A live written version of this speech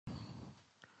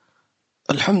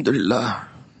الحمد لله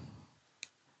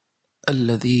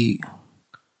الذي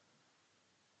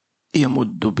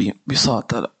يمد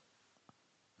بساط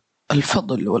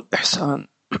الفضل والإحسان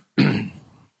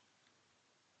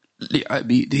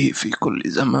لعبيده في كل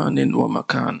زمان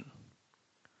ومكان،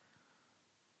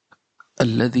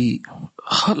 الذي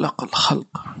خلق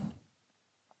الخلق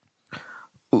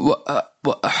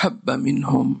وأحب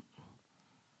منهم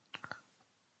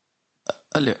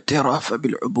الاعتراف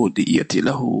بالعبودية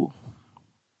له،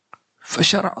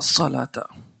 فشرع الصلاة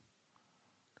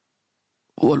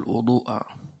والوضوء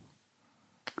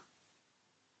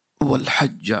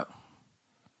والحج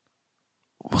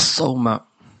والصوم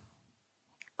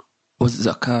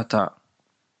والزكاة،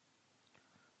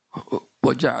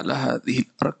 وجعل هذه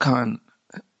الأركان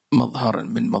مظهرا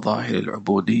من مظاهر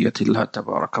العبودية لله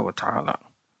تبارك وتعالى.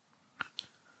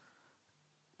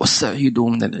 والسعيد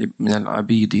من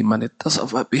العبيد من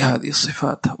اتصف بهذه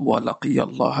الصفات ولقي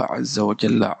الله عز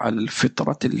وجل على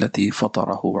الفطرة التي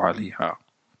فطره عليها.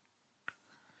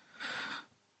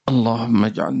 اللهم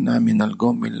اجعلنا من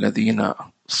القوم الذين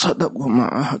صدقوا ما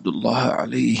عاهدوا الله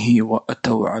عليه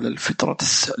وأتوا على الفطرة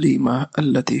السليمة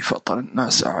التي فطر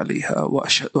الناس عليها،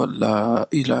 وأشهد أن لا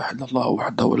إله إلا الله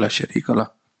وحده لا شريك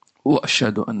له،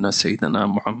 وأشهد أن سيدنا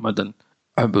محمدا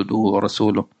عبده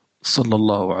ورسوله صلى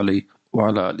الله عليه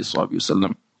وعلى آله وصحبه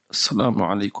وسلم. السلام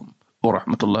عليكم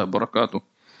ورحمة الله وبركاته.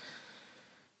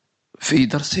 في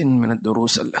درس من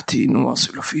الدروس التي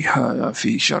نواصل فيها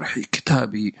في شرح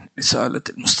كتاب رسالة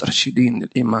المسترشدين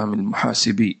للإمام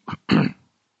المحاسبي،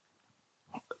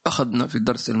 أخذنا في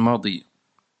الدرس الماضي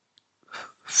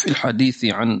في الحديث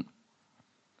عن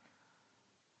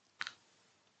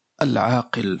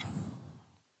العاقل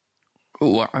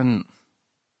وعن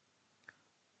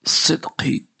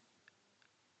صدق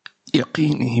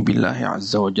يقينه بالله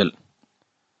عز وجل،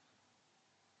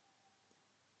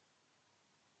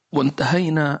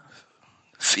 وانتهينا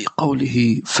في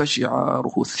قوله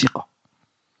فشعاره الثقة.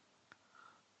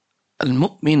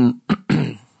 المؤمن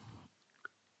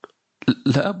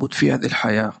لابد في هذه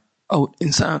الحياة أو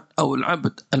الإنسان أو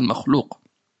العبد المخلوق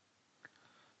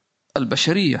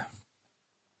البشرية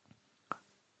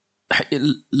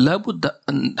لابد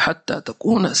أن حتى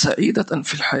تكون سعيدة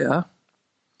في الحياة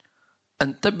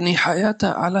أن تبني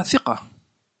حياتها على ثقة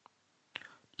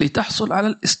لتحصل على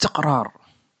الاستقرار،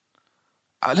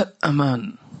 على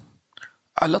الأمان،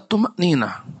 على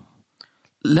الطمأنينة.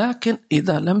 لكن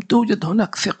إذا لم توجد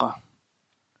هناك ثقة،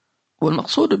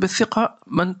 والمقصود بالثقة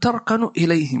من تركن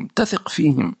إليهم، تثق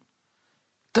فيهم،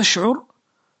 تشعر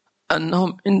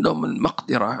أنهم عندهم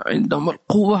المقدرة، عندهم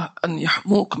القوة أن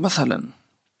يحموك مثلا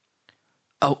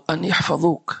أو أن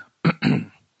يحفظوك.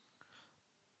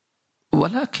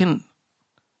 ولكن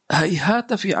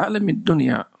هيهات في عالم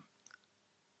الدنيا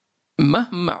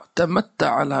مهما اعتمدت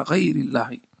على غير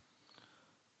الله،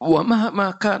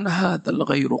 ومهما كان هذا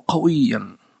الغير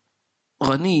قويا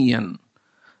غنيا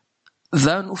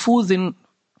ذا نفوذ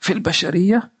في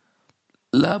البشرية،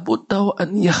 لا بد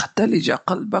أن يختلج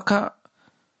قلبك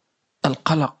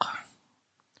القلق.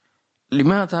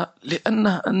 لماذا؟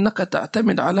 لأنك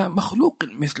تعتمد على مخلوق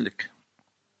مثلك،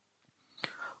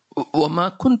 وما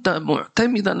كنت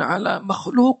معتمدا على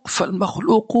مخلوق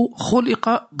فالمخلوق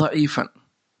خلق ضعيفا.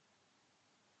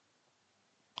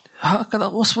 هكذا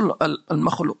وصف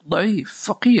المخلوق، ضعيف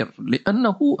فقير،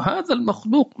 لأنه هذا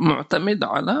المخلوق معتمد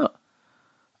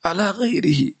على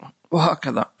غيره،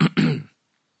 وهكذا.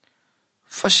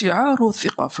 فشعار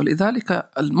ثقة.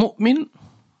 فلذلك المؤمن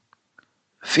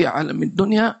في عالم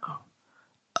الدنيا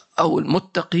أو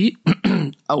المتقي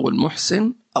أو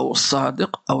المحسن أو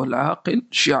الصادق أو العاقل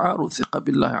شعار ثقة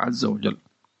بالله عز وجل،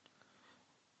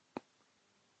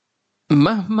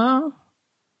 مهما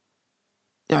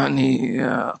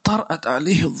طرأت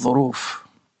عليه الظروف،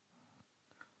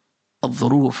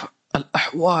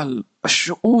 الأحوال،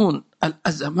 الشؤون،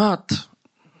 الأزمات،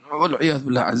 والعياذ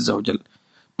بالله عز وجل،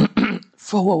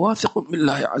 فهو واثق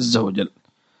بالله عز وجل.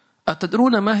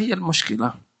 أتدرون ما هي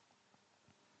المشكلة؟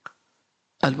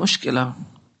 المشكلة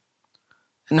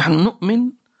نحن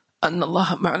نؤمن أن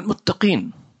الله مع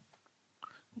المتقين،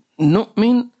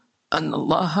 نؤمن أن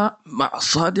الله مع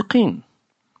الصادقين،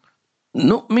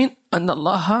 نؤمن أن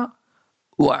الله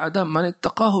وعد من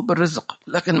اتقاه بالرزق.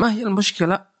 لكن ما هي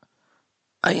المشكلة؟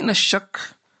 أين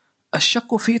الشك؟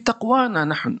 الشك في تقوانا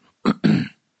نحن.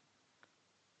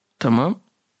 تمام؟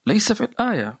 ليس في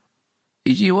الآية.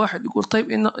 يجي واحد يقول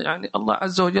طيب إن الله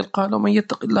عز وجل قال من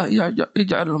يتق الله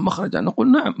يجعل له مخرجا.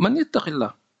 نقول نعم، من يتق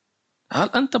الله. هل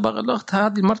أنت بلغت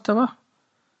هذه المرتبة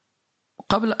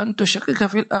قبل أن تشكك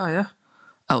في الآية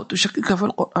أو تشكك في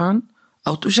القرآن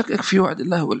أو تشكك في وعد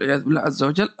الله والعياذ بالله عز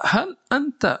وجل؟ هل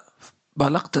أنت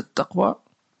بلغت التقوى؟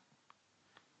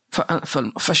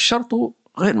 فالشرط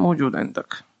غير موجود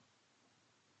عندك.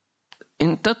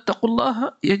 إن تتقوا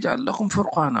الله يجعل لكم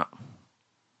فرقانا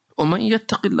ومن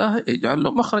يتق الله يجعل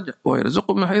له مخرجا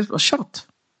ويرزقه من حيث الشرط.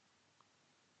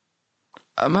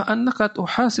 أما أنك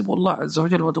تحاسب الله عز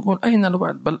وجل وتقول أين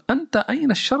الوعد، بل أنت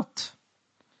أين الشرط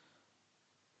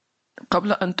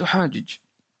قبل أن تحاجج.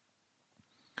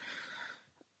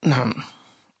 نعم.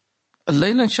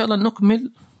 الليلة إن شاء الله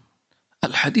نكمل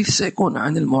الحديث، سيكون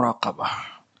عن المراقبة.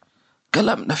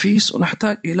 كلام نفيس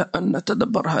ونحتاج إلى أن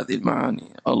نتدبر هذه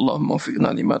المعاني. اللهم وفقنا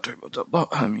لما تحب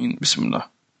وترضى، آمين. بسم الله.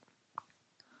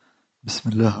 بسم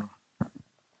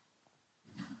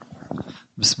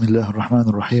الله الرحمن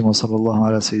الرحيم، وصلى الله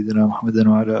على سيدنا محمد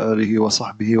وعلى آله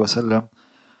وصحبه وسلم.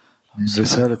 من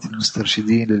رسالة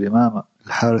المسترشدين للإمام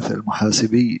الحارث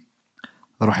المحاسبي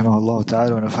رحمه الله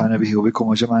تعالى، ونفعنا به وبكم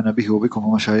وجمعنا به وبكم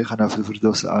ومشايخنا في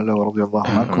الفردوس الأعلى ورضي الله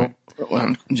عنكم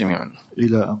وعنكم جميعا،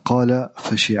 إلى أن قال: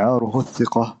 فشعاره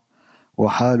الثقة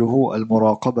وحاله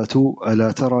المراقبة.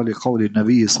 ألا ترى لقول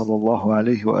النبي صلى الله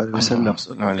عليه وآله وسلم: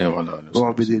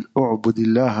 اعبد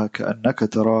الله كأنك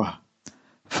تراه،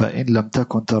 فإن لم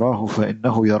تكن تراه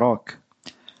فإنه يراك.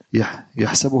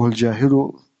 يحسبه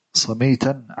الجاهل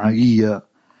صميتا عجيا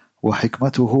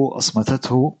وحكمته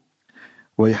أصمتته،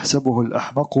 ويحسبه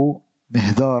الأحمق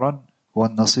مهذارا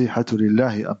والنصيحة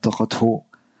لله أنطقته،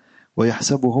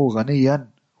 ويحسبه غنيا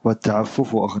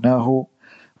والتعفف أغناه،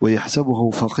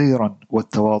 ويحسبه فقيرا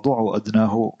والتواضع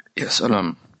أدناه. يا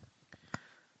سلام،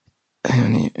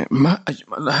 يعني ما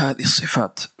أجمل هذه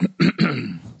الصفات.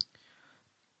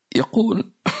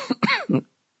 يقول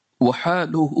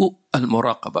وحاله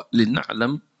المراقبة،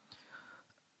 لنعلم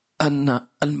أن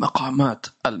المقامات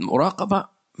المراقبة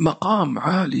مقام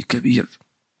عالي كبير.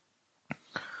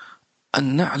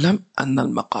 أن نعلم أن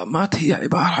المقامات هي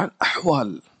عبارة عن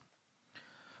أحوال،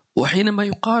 وحينما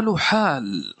يقال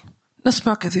حال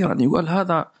نسمع كثيرا يقول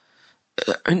هذا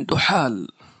عنده حال.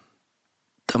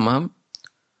 تمام.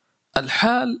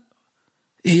 الحال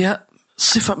هي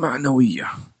صفة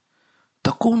معنوية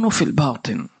تكون في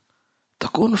الباطن،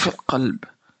 تكون في القلب،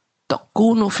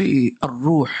 تكون في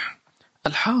الروح.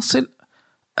 الحاصل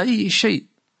أي شيء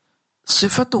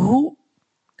صفته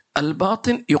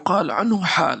الباطن يقال عنه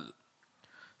حال.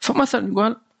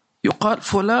 فمثلا يقال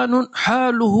فلان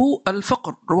حاله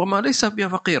الفقر، ربما ليس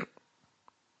بفقير.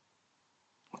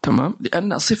 تمام،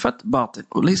 لأن صفة باطن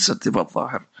وليست صفة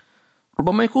ظاهر.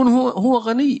 ربما يكون هو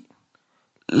غني،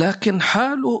 لكن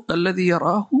حاله الذي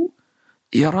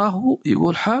يراه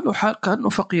يقول حاله حال كأنه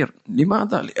فقير.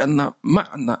 لماذا؟ لأن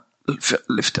معنى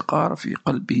الافتقار في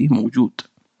قلبه موجود.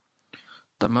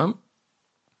 تمام.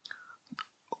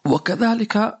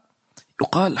 وكذلك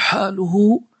يقال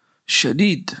حاله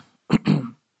شديد،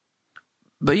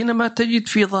 بينما تجد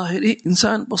في ظاهره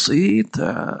إنسان بسيط،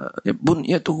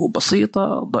 بنيته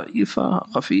بسيطة ضعيفة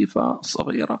خفيفة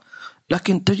صغيرة،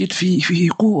 لكن تجد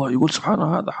فيه قوة. يقول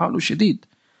سبحانه هذا حاله شديد.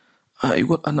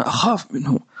 يقول أنا أخاف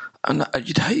منه، أنا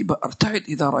أجد هيبة أرتعد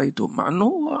إذا رأيته، مع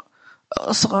أنه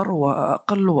أصغر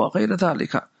وأقل وغير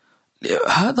ذلك.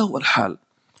 هذا هو الحال،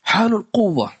 حال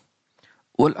القوة.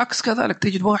 والعكس كذلك،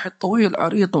 تجد واحد طويل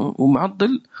عريض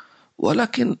ومعضل،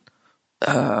 ولكن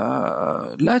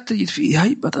لا تجد فيه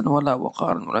هيبة ولا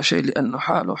وقار ولا شيء، لأنه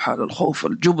حاله حال الخوف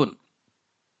والجبن.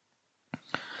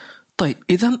 طيب،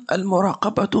 إذن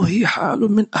المراقبة هي حال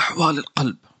من أحوال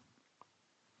القلب.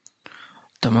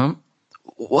 تمام.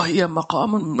 وهي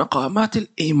مقام من مقامات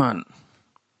الإيمان.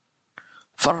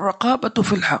 فالرقابة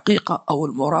في الحقيقة أو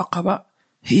المراقبة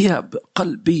هي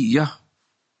قلبية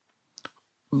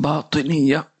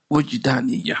باطنية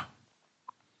وجدانية.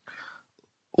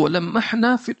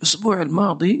 ولمحنا في الأسبوع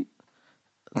الماضي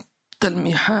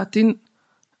تلميحات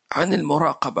عن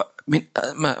المراقبة.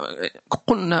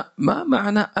 قلنا ما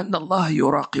معنى أن الله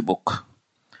يراقبك،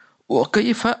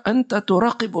 وكيف أنت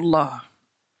تراقب الله.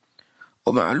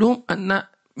 ومعلوم أن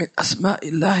من أسماء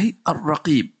الله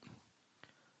الرقيب.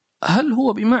 هل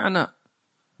هو بمعنى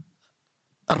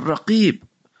الرقيب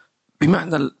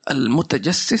بمعنى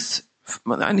المتجسس؟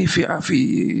 يعني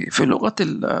في لغة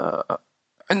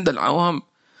عند العوام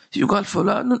يقال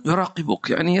فلان يراقبك،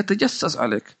 يعني يتجسس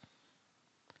عليك.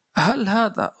 هل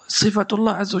هذا صفة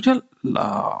الله عز وجل؟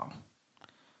 لا،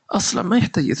 أصلا ما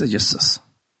يحتاج يتجسس،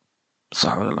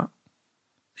 صح ولا لا؟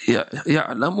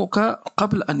 يعلمك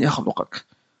قبل أن يخلقك.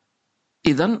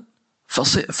 إذن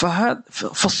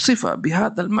فالصفة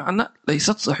بهذا المعنى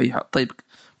ليست صحيحة. طيب،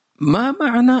 ما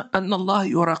معنى أن الله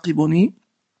يراقبني؟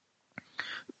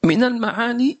 من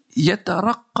المعاني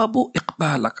يترقب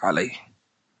إقبالك عليه.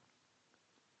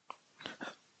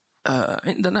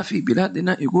 عندنا في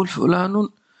بلادنا يقول فلان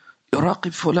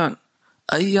يراقب فلان،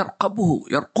 أي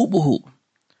يرقبه.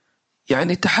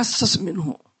 يعني تحسس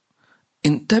منه،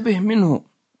 انتبه منه.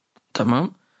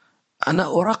 تمام. أنا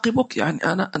أراقبك يعني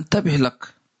أنا أنتبه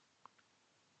لك.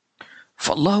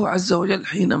 فالله عز وجل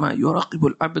حينما يراقب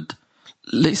العبد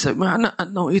ليس معنى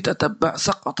أنه يتتبع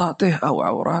سقطاته أو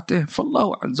عوراته،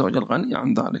 فالله عز وجل غني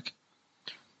عن ذلك.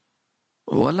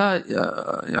 ولا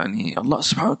يعني الله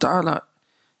سبحانه وتعالى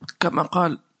كما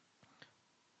قال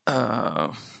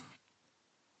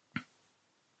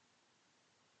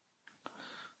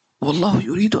والله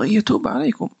يريد أن يتوب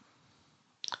عليكم،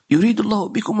 يريد الله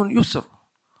بكم اليسر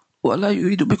ولا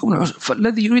يريد بكم العسر.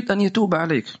 فالذي يريد أن يتوب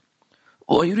عليك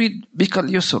ويريد بك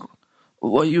اليسر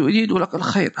ويريد لك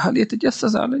الخير، هل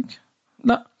يتجسس عليك؟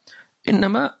 لا،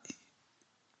 إنما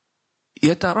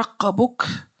يترقبك،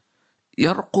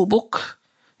 يرقبك،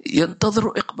 ينتظر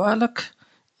إقبالك،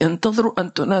 ينتظر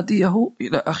أن تناديه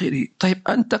إلى آخره. طيب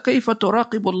أنت كيف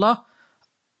تراقب الله؟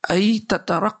 أي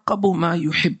تترقب ما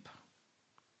يحب،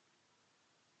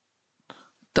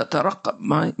 تترقب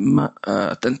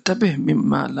تنتبه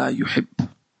مما لا يحب.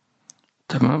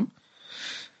 تمام.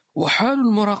 وحال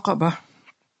المراقبة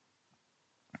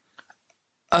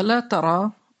ألا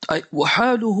ترى، أي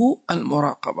وحاله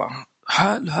المراقبة،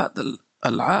 حال هذا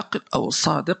العاقل أو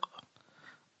الصادق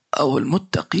أو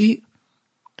المتقي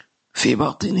في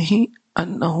باطنه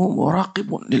أنه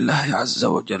مراقب لله عز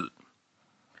وجل.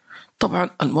 طبعا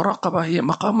المراقبة هي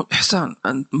مقام الإحسان.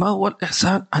 ما هو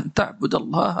الإحسان؟ أن تعبد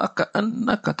الله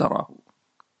كأنك تراه.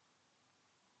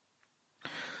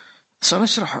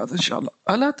 سنشرح هذا إن شاء الله.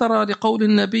 ألا ترى لقول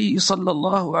النبي صلى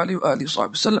الله عليه وآله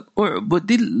وصحبه وسلم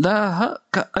اعبد الله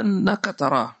كأنك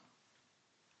تراه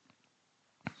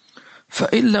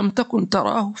فإن لم تكن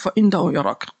تراه فإنه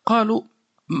يراك. قالوا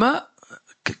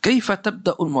كيف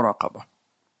تبدأ المراقبة؟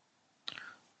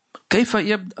 كيف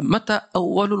يبدأ؟ متى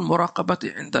أول المراقبة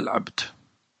عند العبد؟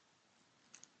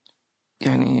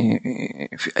 يعني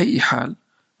في أي حال؟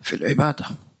 في العبادة،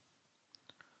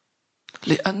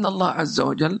 لأن الله عز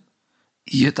وجل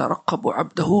يترقب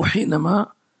عبده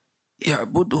حينما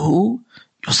يعبده،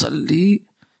 يصلي،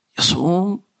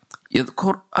 يصوم،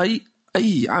 يذكر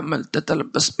أي عمل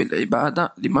تتلبس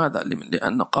بالعبادة. لماذا؟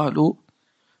 لأن قالوا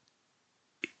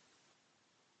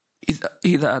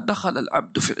إذا دخل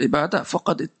العبد في العبادة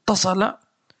فقد اتصل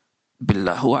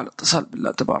بالله، هو على اتصال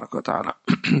بالله تبارك وتعالى.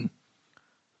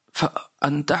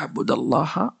 فأن تعبد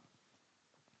الله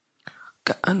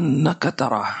كأنك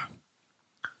تراه.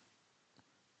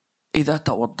 إذا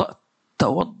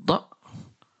توضأ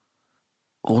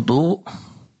وضوء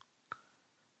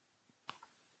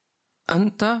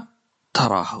أنت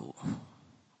تراه،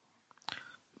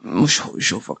 مش هو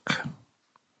يشوفك،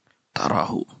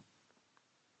 تراه.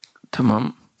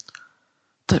 تمام.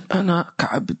 طيب أنا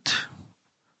كعبد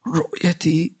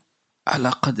رؤيتي على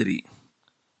قدري،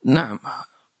 نعم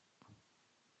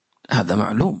هذا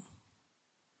معلوم.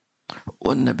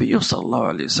 والنبي صلى الله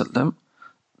عليه وسلم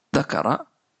ذكر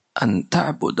أن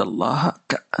تعبد الله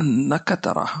كأنك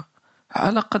تراه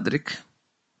على قدرك،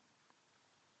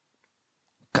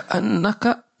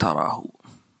 كأنك تراه.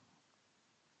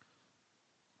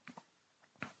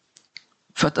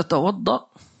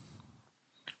 فتتوضأ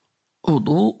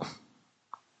وضوء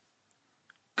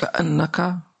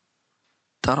كأنك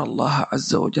ترى الله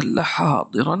عز وجل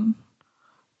حاضرا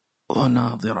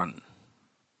وناظرا،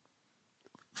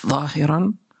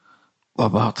 ظاهرا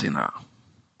وباطنا.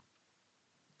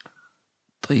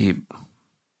 طيب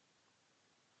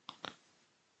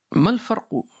ما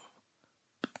الفرق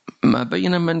ما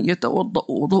بين من يتوضأ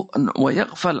وضوءا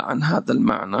ويغفل عن هذا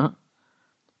المعنى،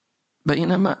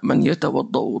 بينما من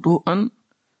يتوضأ وضوءا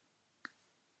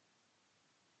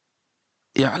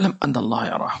يعلم أن الله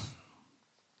يراه؟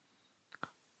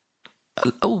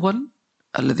 الأول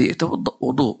الذي يتوضأ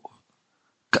وضوء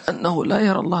كأنه لا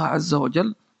يرى الله عز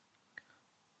وجل،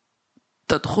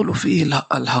 تدخل فيه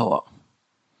الهوى،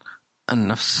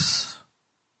 النفس،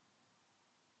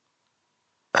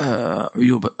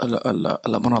 عيوب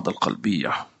الأمراض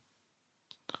القلبية.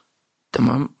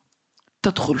 تمام.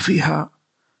 تدخل فيها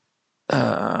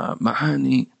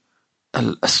معاني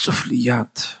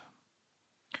السفليات.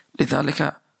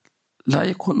 لذلك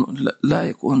لا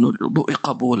يكون الوضوء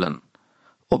قبولا،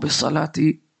 وبالصلاة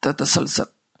تتسلسل،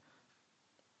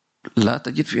 لا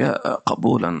تجد فيها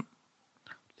قبولا،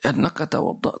 لأنك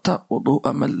توضأت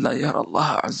وضوء من لا يرى الله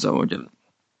عز وجل.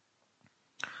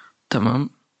 تمام.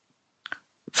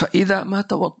 فإذا ما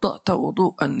توضأت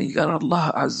وضوءا يرى الله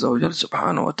عز وجل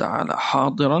سبحانه وتعالى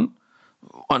حاضرا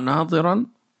وناظرا،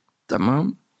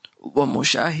 تمام،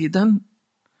 ومشاهدا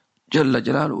جل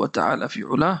جلاله وتعالى في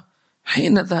علاه،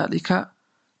 حين ذلك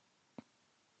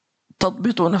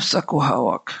تضبط نفسك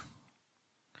وهواك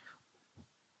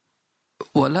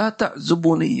ولا تعزب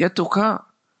نيتك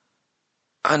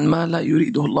عن ما لا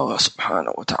يريده الله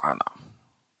سبحانه وتعالى.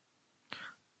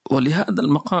 ولهذا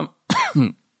المقام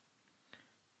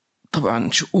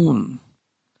طبعا شؤون،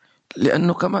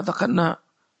 لأنه كما ذكرنا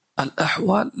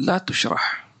الأحوال لا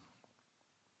تشرح،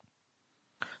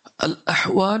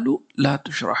 الأحوال لا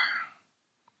تشرح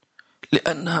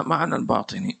لأنها معنى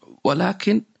الباطني،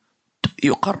 ولكن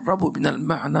يقرب من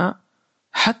المعنى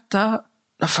حتى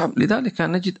نفهم. لذلك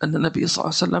نجد أن النبي صلى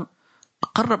الله عليه وسلم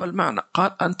قرب المعنى،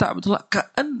 قال أن تعبد الله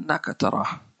كأنك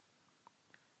تراه،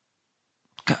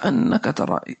 كأنك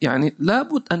تراه، يعني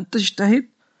لابد أن تجتهد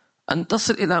أن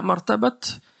تصل إلى مرتبة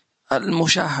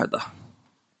المشاهدة.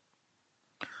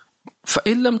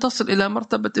 فإن لم تصل إلى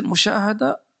مرتبة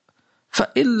المشاهدة،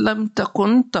 فإن لم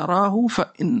تكن تراه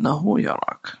فإنه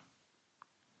يراك.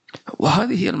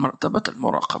 وهذه هي المرتبة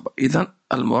المراقبة. إذن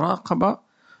المراقبة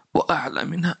وأعلى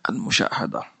منها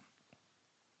المشاهدة.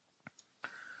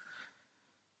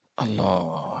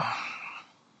 الله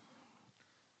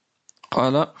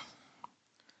قال: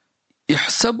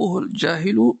 يحسبه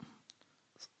الجاهل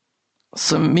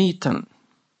صميتا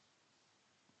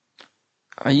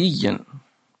عييا،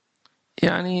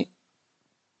 يعني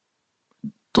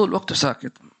طول الوقت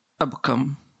ساكت،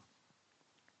 أبكم،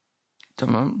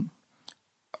 تمام.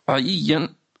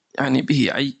 عييا يعني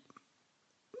به عي،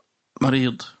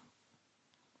 مريض،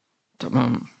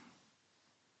 تمام.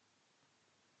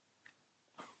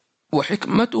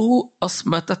 وحكمته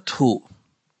أصمتته،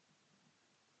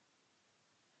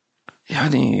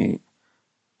 يعني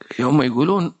يوم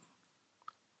يقولون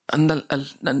أن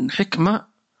الحكمة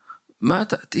ما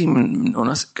تأتي من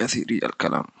أناس كثيري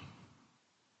الكلام،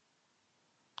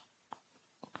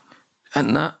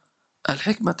 أن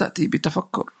الحكمة تأتي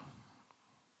بتفكر،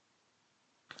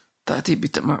 تأتي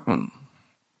بتمعن.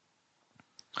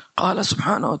 قال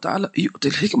سبحانه وتعالى: يؤتي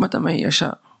الحكمة من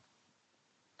يشاء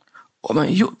ومن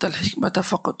يؤتى الحكمة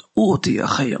فقد أوتي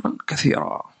خيرا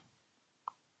كثيرا.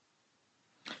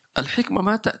 الحكمة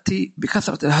ما تأتي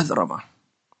بكثرة الهذرمة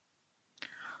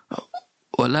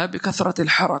ولا بكثرة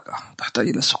الحركة، تحتاج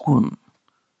إلى سكون،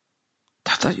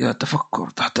 تحتاج إلى تفكر،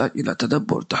 تحتاج إلى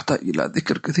تدبر، تحتاج إلى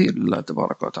ذكر كثير لله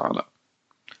تبارك وتعالى.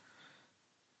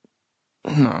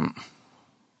 نعم.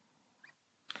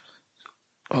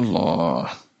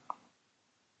 الله.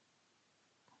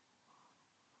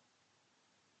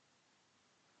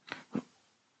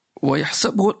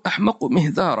 ويحسبه الأحمق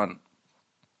مهذارا،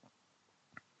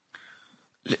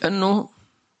 لأنه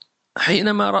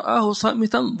حينما رآه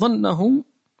صامتا ظنه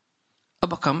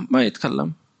أبكم ما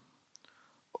يتكلم،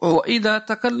 وإذا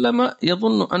تكلم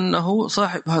يظن أنه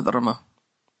صاحب هذرمة،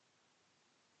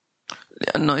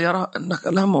 لأنه يرى أن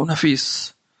كلامه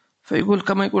نفيس، فيقول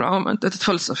كما يقول عوام: أنت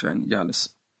تتفلسف، يعني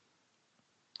جالس.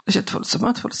 إيش تتفلسف؟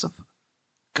 ما تفلسف،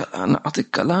 أنا أعطيك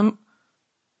كلام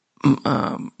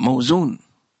موزون،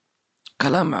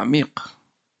 كلام عميق.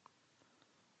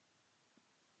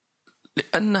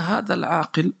 لأن هذا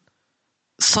العاقل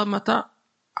صمت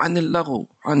عن اللغو،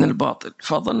 عن الباطل،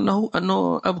 فظنه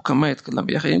أنه أبكم ما يتكلم.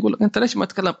 يا أخي يقول: أنت ليش ما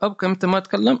تتكلم؟ أبكم أنت ما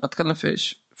تتكلم، أتكلم في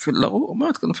إيش؟ في اللغو؟ وما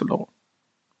أتكلم في اللغو.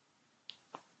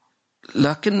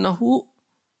 لكنه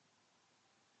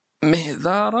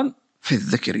مهذارا في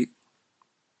الذكر،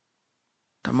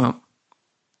 تمام،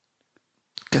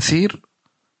 كثير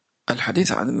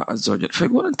الحديث عن الله عز وجل.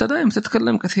 فيقول: أنت دائما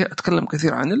تتكلم كثير، أتكلم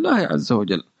كثير عن الله عز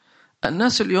وجل.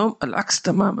 الناس اليوم العكس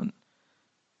تماما،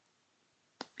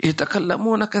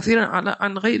 يتكلمون كثيرا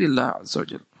عن غير الله عز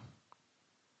وجل.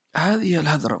 هذه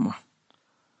الهذرمة.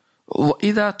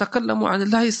 وإذا تكلموا عن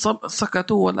الله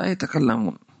سكتوا ولا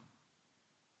يتكلمون،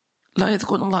 لا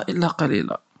يذكرون الله إلا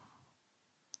قليلا،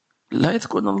 لا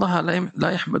يذكرون الله،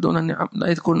 لا يحمدون النعم، لا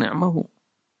يذكرون نعمه،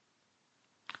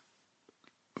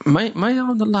 ما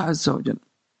يرون الله عز وجل،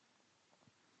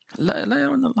 لا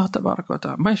يرون الله تبارك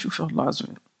وتعالى، ما يشوفون الله عز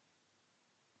وجل،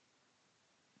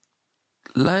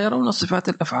 لا يرون صفات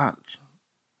الأفعال.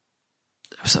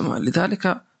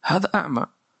 لذلك هذا أعمى.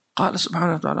 قال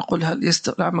سبحانه وتعالى: قل هل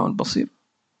يستوي الأعمى والبصير؟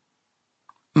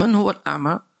 من هو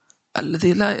الأعمى؟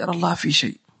 الذي لا يرى الله في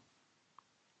شيء.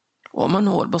 ومن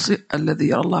هو البصير؟ الذي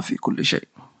يرى الله في كل شيء.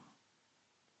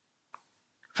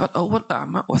 فالأول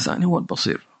أعمى والثاني هو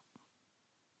البصير.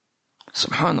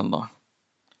 سبحان الله.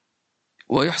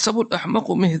 ويحسب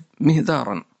الأحمق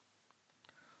مهذارا،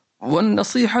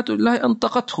 والنصيحة لا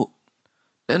أنطقته،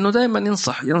 لأنه دائما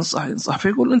ينصح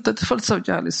فيقول: أنت تفلسف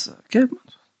جالس. كيف؟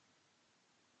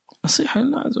 نصيحة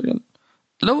لله عز وجل.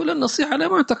 لولا النصيحة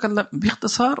لما تكلم.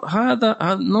 باختصار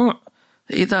هذا النوع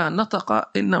إذا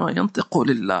نطق إنما ينطق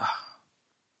لله،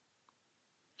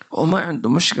 وما عنده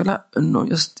مشكلة أنه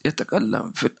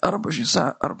يتكلم في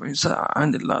 24 ساعة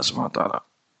عن الله سبحانه وتعالى.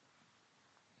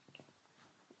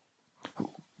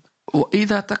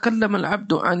 وإذا تكلم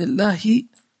العبد عن الله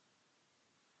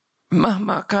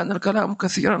مهما كان الكلام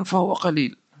كثيرا فهو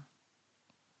قليل.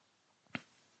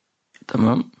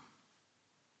 تمام.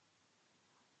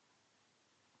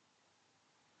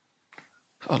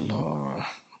 الله.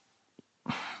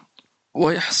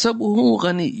 ويحسبه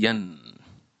غنيا.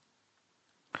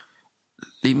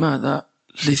 لماذا؟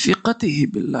 لثقته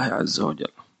بالله عز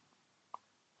وجل.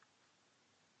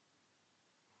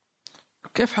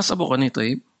 كيف حسبه غني؟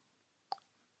 طيب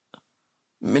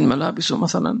من ملابسه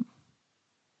مثلا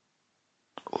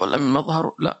ولا من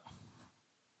مظهره؟ لا،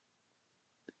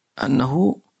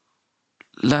 أنه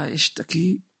لا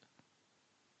يشتكي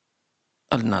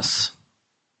الناس،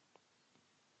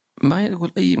 ما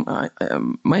يقول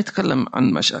ما يتكلم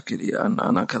عن مشاكلي،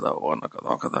 أنا كذا وأنا كذا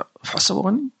وكذا، فحسبه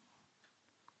غني.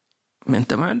 ما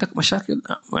أنت ما عندك مشاكل؟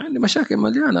 ما عندي مشاكل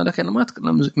مليانة، لكن ما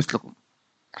أتكلم مثلكم.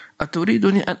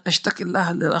 أتريدني أن أشتكي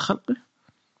الله إلى خلقه؟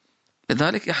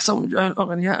 لذلك يحسب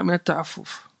الأغنياء من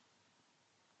التعفف.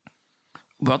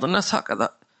 بعض الناس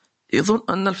هكذا يظن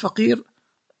أن الفقير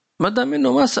ما دام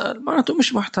إنه ما سأل معناته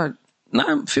مش محتاج.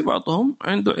 نعم، في بعضهم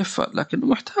عنده عفة لكنه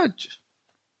محتاج،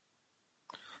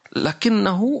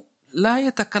 لكنه لا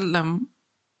يتكلم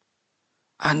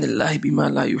عن الله بما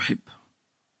لا يحب.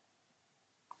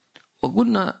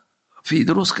 وقلنا في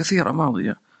دروس كثيرة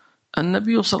ماضية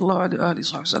النبي صلى الله عليه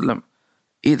وآله وسلم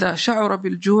إذا شعر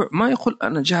بالجوع ما يقول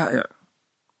أنا جائع،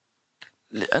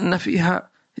 لأن فيها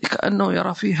كأنه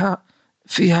يرى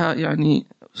فيها يعني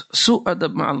سوء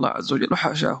أدب مع الله عز وجل،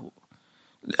 وحاشاه.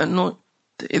 لأنه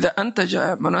إذا أنت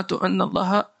جائع معناته أن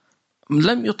الله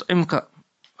لم يطعمك،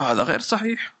 هذا غير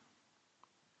صحيح.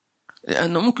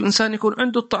 لأنه ممكن إنسان يكون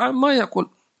عنده الطعام ما يأكل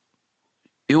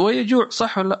ويجوع،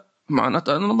 صح ولا لا؟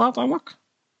 معناته أنه ما أطعمك،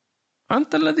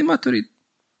 أنت الذي ما تريد.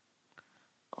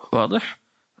 واضح؟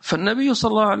 فالنبي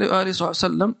صلى الله عليه وآله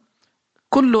وسلم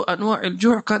كل أنواع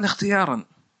الجوع كان اختيارا،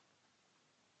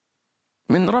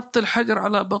 من ربط الحجر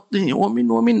على بطنه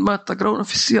ومن ما تقرؤون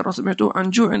في السيرة سمعتوه عن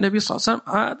جوع النبي صلى الله عليه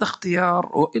وسلم، هذا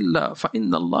اختيار. وإلا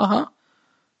فإن الله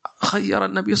خير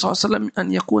النبي صلى الله عليه وسلم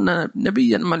أن يكون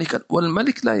نبيا ملكا،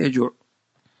 والملك لا يجوع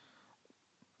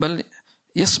بل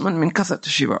يسمن من كثرة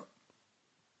الشبع.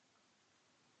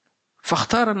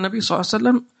 فاختار النبي صلى الله عليه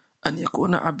وسلم أن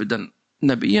يكون عبدا،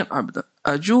 نبيا عبدا.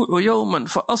 أجوع يوما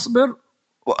فأصبر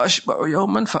وأشبع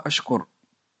يوما فأشكر.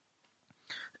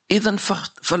 إذن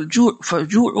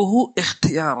فجوعه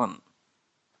اختيارا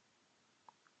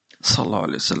صلى الله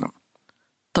عليه وسلم.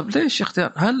 طب ليش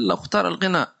اختيار؟ هل لو اختار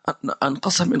الغنى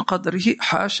أنقص من قدره؟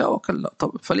 حاشا وكلا.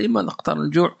 طب فلما نختار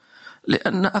الجوع؟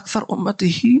 لأن أكثر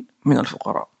أمته من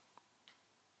الفقراء.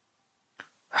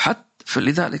 حتى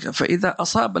فلذلك فإذا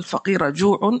أصاب الفقير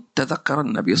جوع تذكر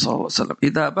النبي صلى الله عليه وسلم.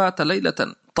 إذا بات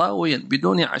ليلة طاويا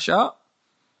بدون عشاء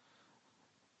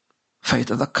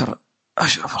فيتذكر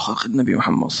أشرف خلق النبي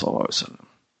محمد صلى الله عليه وسلم،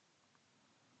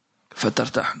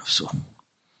 فترتاح نفسه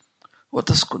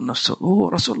وتسكن نفسه.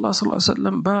 رسول الله صلى الله عليه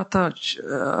وسلم بات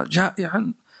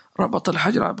جائعا، ربط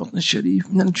الحجر على بطن الشريف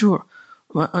من الجوع،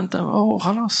 وأنت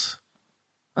خلاص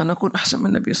أنا أكون أحسن من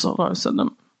النبي صلى الله عليه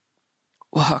وسلم،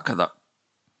 وهكذا.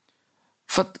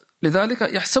 لذلك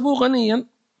يحسبه غنيا،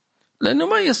 لأنه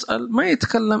ما يسأل،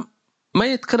 ما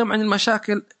يتكلم عن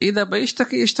المشاكل. إذا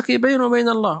بيشتكي يشتكي بينه وبين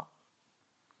الله.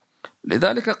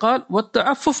 لذلك قال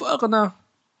والتعفف أغنى.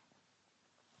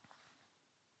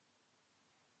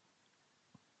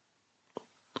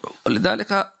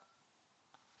 ولذلك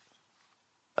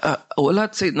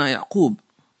أولاد سيدنا يعقوب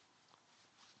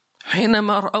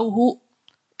حينما رأوه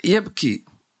يبكي،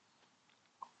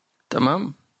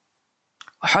 تمام،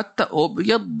 حتى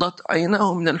أبيضت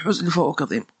عيناه من الحزن فهو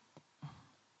كظيم،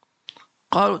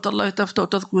 قالوا تالله تفتى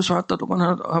وتذكر حتى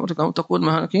تقول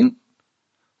مهلكين.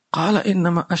 قال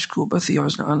إنما أشكو بثي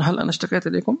وحزني. هل أنا اشتكيت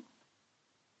إليكم؟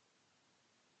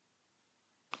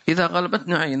 إذا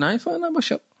غلبتني عيناي فأنا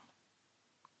بشر،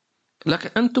 لكن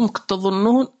أنتم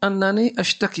تظنون أنني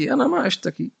أشتكي. أنا ما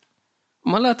أشتكي،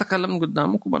 ما لا أتكلم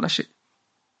قدامكم ولا شيء.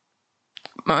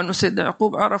 مع أنه سيدنا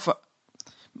يعقوب عرف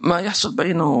ما يحصل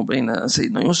بينه وبين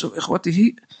سيدنا يوسف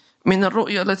إخوته من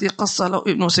الرؤيا التي قص له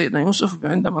ابن سيدنا يوسف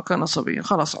عندما كان صبيا،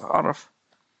 خلاص عرف.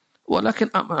 ولكن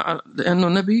لأنه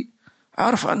نبي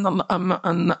عرف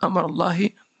أن أمر الله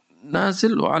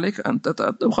نازل وعليك أن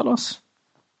تتأدب، خلاص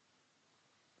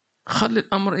خلي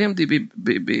الأمر يمضي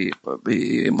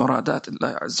بمرادات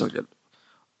الله عز وجل.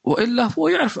 وإلا هو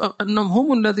يعرف أنهم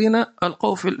هم الذين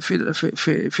ألقوا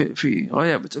في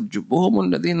غيابة الجب، وهم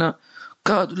الذين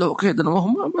كادوا لو كيدا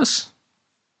وهم بس،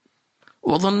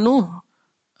 وظنوه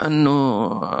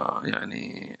أنه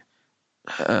يعني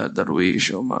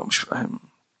درويش وما مش فاهم،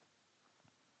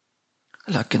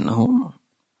 لكنه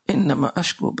إنما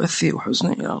أشكو بثي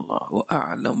وحزني إلى الله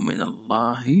وأعلم من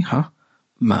الله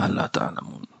ما لا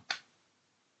تعلمون.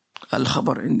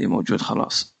 الخبر عندي موجود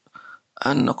خلاص،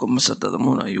 أنكم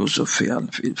ستذمون يوسف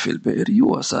في البئر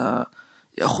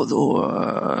وسيأخذ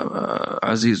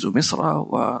عزيز مصر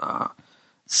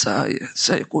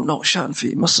وسيكون له شأن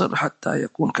في مصر حتى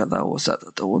يكون كذا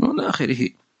وستتون إلى آخره.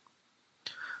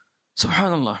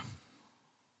 سبحان الله.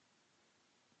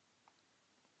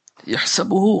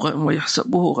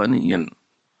 يحسبه غنيا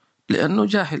لأنه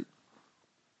جاهل،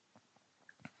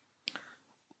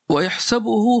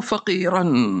 ويحسبه فقيرا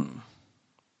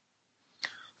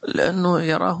لأنه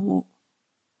يراه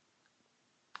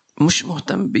مش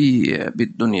مهتم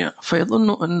بالدنيا،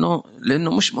 فيظن أنه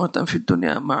لأنه مش مهتم في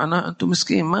الدنيا معناه أنه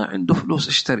مسكين ما عنده فلوس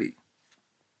اشتري،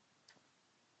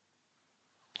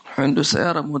 عنده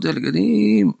سيارة موديل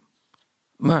قديم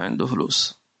ما عنده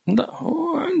فلوس. لا،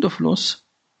 هو عنده فلوس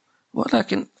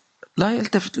ولكن لا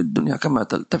يلتفت للدنيا كما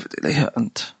تلتفت إليها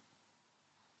أنت.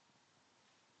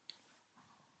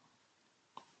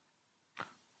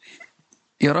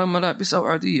 يرى ملابس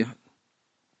عادية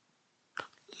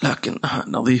لكنها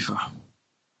نظيفة،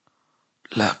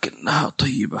 لكنها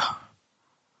طيبة،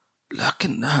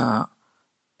 لكنها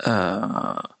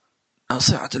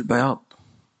ناصعة البياض.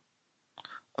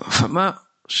 فما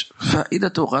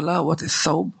فائدة غلاوة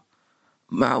الثوب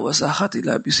مع وساخة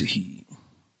لابسه؟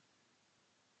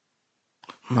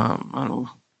 ما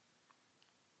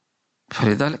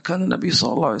فلذلك كان النبي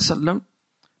صلى الله عليه وسلم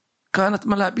كانت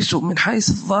ملابسه من حيث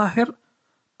الظاهر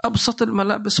أبسط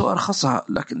الملابس وأرخصها،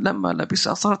 لكن لما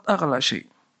لبسها صارت أغلى شيء.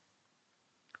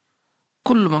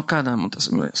 كل من كان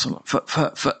منتسبا إليه صلى الله عليه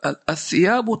وسلم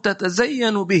فالثياب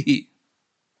تتزين به.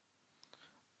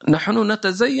 نحن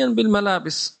نتزين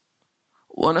بالملابس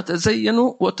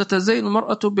وتتزين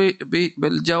المرأة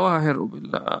بالجواهر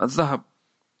وبالذهب،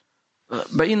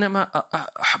 بينما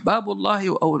أحباب الله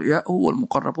وأولياءه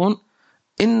والمقربون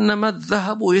إنما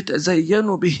الذهب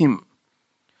يتزين بهم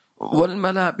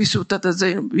والملابس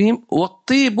تتزين بهم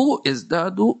والطيب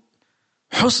يزداد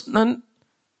حسنا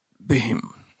بهم،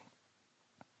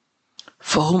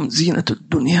 فهم زينة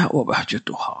الدنيا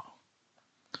وبهجتها.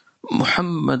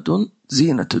 محمد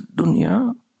زينة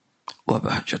الدنيا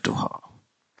وبهجتها.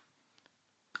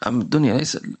 أما الدنيا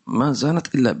ليس ما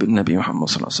زانت إلا بالنبي محمد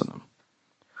صلى الله عليه وسلم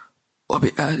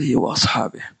وبآله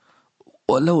وأصحابه،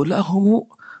 ولولاهم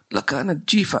لكانت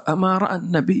جيفة. أما رأى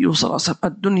النبي صلى الله عليه وسلم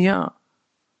الدنيا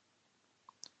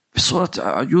بصورة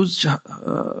عجوز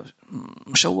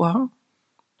مشوهة؟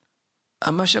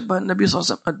 أما شبه النبي صلى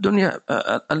الله عليه وسلم الدنيا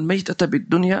الميتة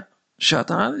بالدنيا شاة؟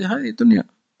 هذه الدنيا،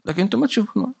 لكن أنتم ما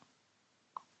تشوفون.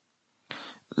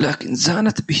 لكن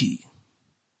زانت به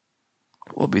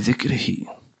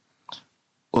وبذكره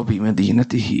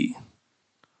وبمدينته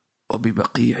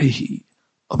وببقيعه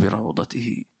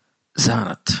وبروضته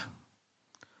زانت.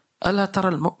 ألا ترى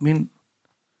المؤمن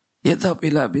يذهب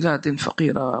إلى بلاد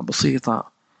فقيرة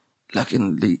بسيطة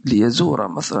لكن ليزور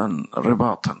مثلا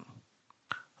رباطا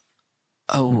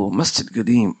أو مسجد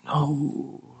قديم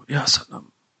أو يا سلام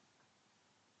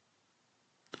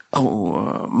أو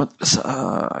مدرسة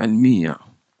علمية،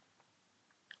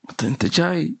 أنت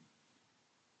جاي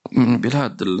من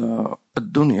بلاد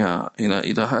الدنيا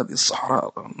إلى هذه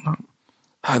الصحراء.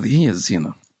 هذه هي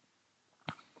الزينة،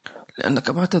 لأنك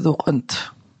ما تذوق أنت.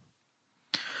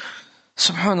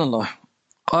 سبحان الله.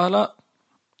 قال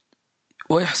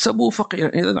ويحسبه فقيرا.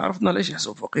 إذا عرفنا ليش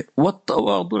يحسبه فقير.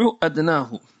 والتواضع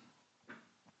أدناه،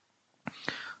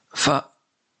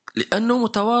 فلأنه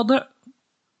متواضع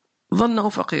ظنه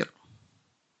فقير.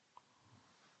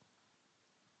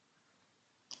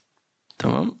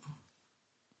 تمام.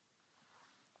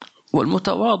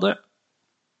 والمتواضع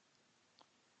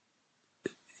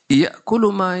يأكل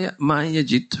ما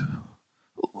يجد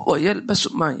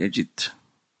ويلبس ما يجد.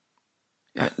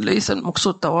 يعني ليس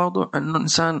المقصود تواضع أن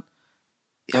الإنسان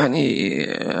يعني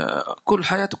كل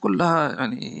حياته كلها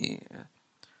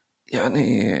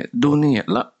يعني دونية.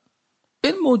 لا،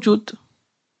 الموجود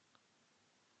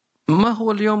ما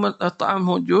هو اليوم الطعام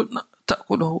موجود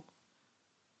تأكله،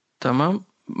 تمام،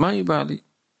 ما يبالي.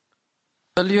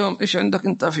 اليوم إيش عندك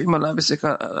أنت في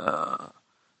ملابسك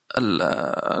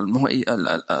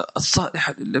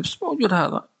الصالحة لللبس موجود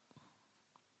هذا.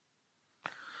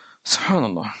 سبحان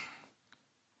الله.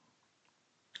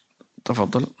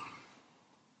 تفضل.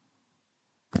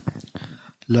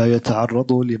 لا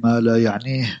يتعرض لما لا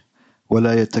يعنيه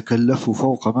ولا يتكلف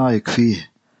فوق ما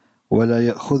يكفيه ولا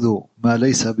يأخذ ما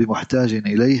ليس بمحتاج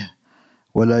إليه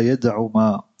ولا يدع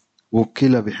ما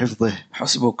وكل بحفظه.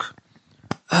 حسبك.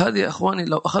 هذه أخواني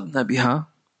لو أخذنا بها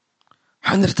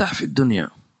حنرتاح في الدنيا.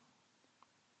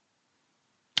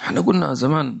 احنا قلنا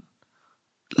زمان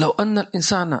لو أن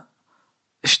الإنسان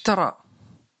اشترى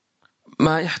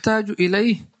ما يحتاج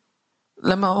إليه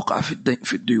لما وقع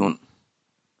في الديون،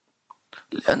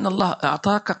 لأن الله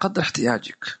أعطاك قدر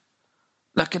احتياجك.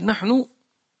 لكن نحن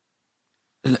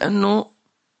لأنه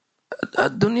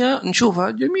الدنيا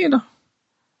نشوفها جميلة،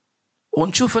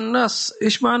 ونشوف الناس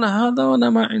إيش معنى هذا وأنا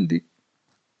ما عندي.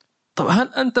 طب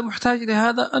هل أنت محتاج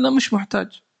لهذا؟ أنا مش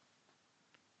محتاج.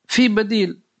 في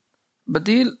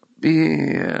بديل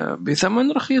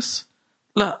بثمن رخيص.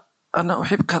 لا، أنا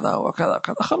أحب كذا وكذا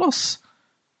كذا، خلاص.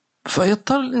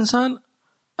 فيضطر الإنسان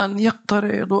أن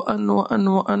يقترض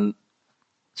وأن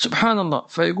سبحان الله.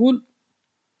 فيقول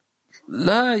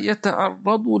لا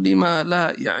يتعرض لما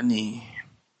لا يعنيه.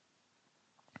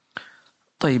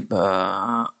 طيب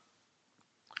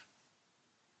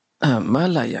ما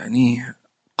لا يعنيه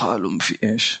قالوا في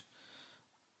إيش؟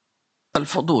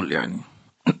 الفضول يعني.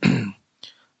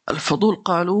 الفضول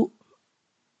قالوا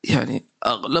يعني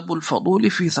أغلب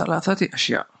الفضول في 3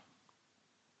 أشياء: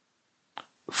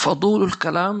 فضول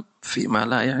الكلام فيما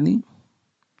لا يعني،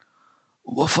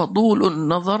 وفضول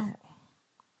النظر،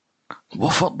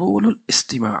 وفضول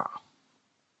الاستماع.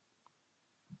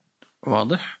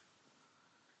 واضح؟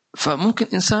 فممكن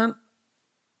إنسان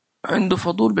عنده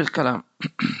فضول بالكلام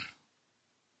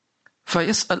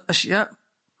فيسأل أشياء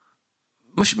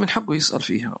مش من حقه يسأل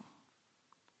فيها.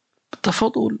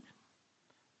 تفضل.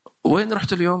 وين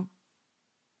رحت اليوم؟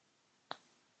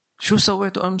 شو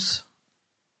سويت أمس؟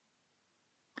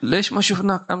 ليش ما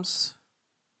شفناك أمس؟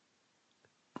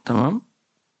 تمام؟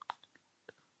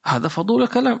 هذا فضول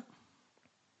الكلام.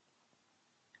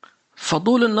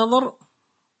 فضول النظر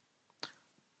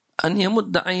أن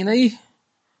يمد عينيه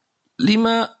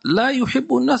لما لا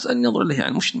يحب الناس أن ينظر إليه،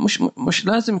 يعني مش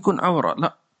لازم يكون عورة،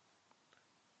 لا.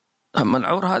 أما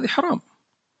العورة هذه حرام،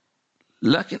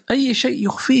 لكن أي شيء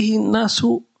يخفيه الناس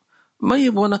ما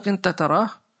يبغونك أنت تراه،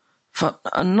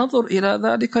 فالنظر إلى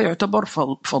ذلك يعتبر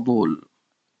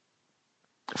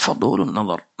فضول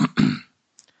النظر.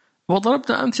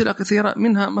 وضربنا أمثلة كثيرة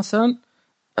منها مثلا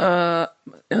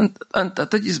أنت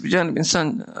تجلس بجانب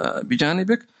إنسان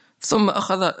بجانبك ثم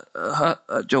أخذ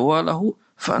جواله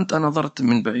فأنت نظرت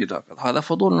من بعيد، هذا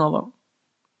فضول نظر.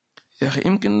 يا أخي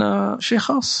يمكن شيء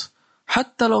خاص،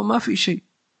 حتى لو ما في شيء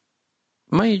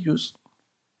ما يجوز.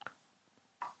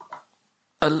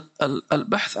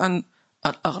 البحث عن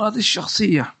الأغراض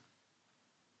الشخصية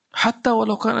حتى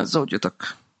ولو كانت زوجتك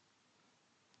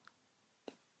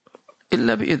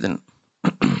إلا بإذن.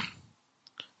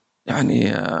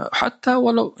 يعني حتى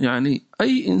ولو يعني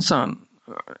أي إنسان،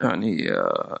 يعني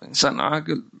إنسان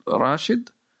عاقل راشد،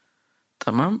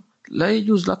 تمام، لا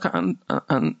يجوز لك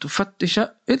أن تفتش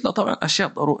إلا طبعا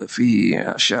أشياء في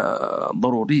أشياء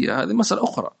ضرورية، هذه مسألة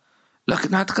أخرى،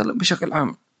 لكن هتكلم بشكل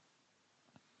عام.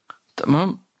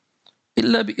 تمام،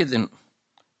 إلا بإذن.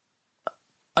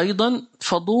 أيضا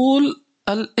فضول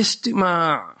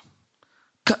الاستماع،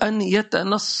 كأن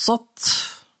يتنصت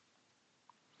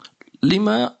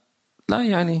لما لا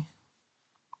يعني.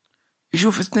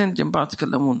 يشوف 2 جنب بعض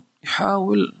يتكلمون،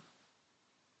 يحاول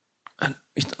أن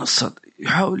يتنصت،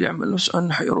 يحاول يعمل نفسه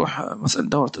أنه حيروح مثلا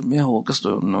دورة المياه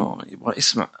وقصده أنه يبغى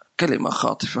يسمع كلمة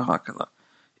خاطفة هكذا.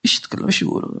 إيش يتكلم؟ إيش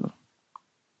يقول؟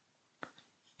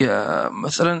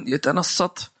 مثلا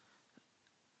يتنصت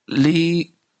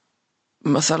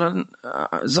مثلا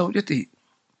زوجته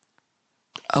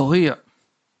أو هي.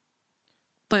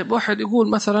 طيب واحد يقول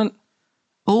مثلا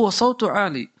هو صوته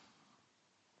عالي،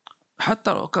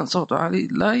 حتى لو كان صوته عالي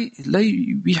لا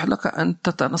يبيح لك أن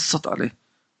تتنصت عليه.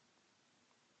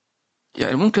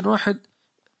 يعني ممكن واحد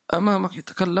أمامك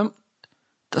يتكلم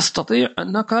تستطيع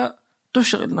أنك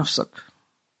تشغل نفسك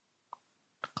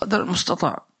قدر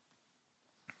المستطاع.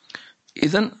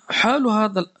 إذن حال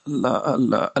هذا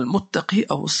المتقي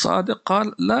أو الصادق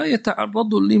قال لا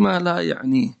يتعرض لما لا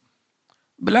يعنيه،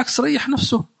 بالعكس ريح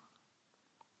نفسه.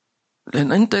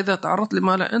 لأن أنت إذا تعرضت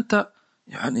لما لا أنت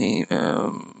يعني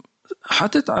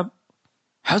حتتعب،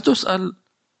 حتسأل.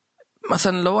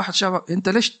 مثلا لو واحد شافك أنت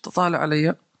ليش تطالع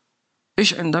علي؟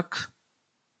 إيش عندك؟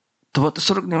 تبغى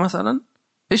تسرقني مثلا؟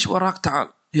 إيش وراك؟ تعال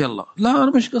يلا. لا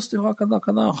أنا مش قصدي هكذا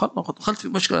كذا، خلت في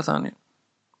مشكلة ثانية.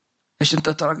 إيش أنت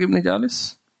تراقبني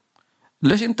جالس؟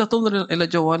 ليش أنت تنظر إلى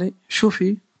جوالي؟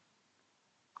 شوفي،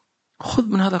 خذ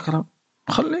من هذا الكلام،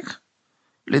 خليك.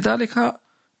 لذلك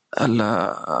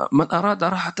من أراد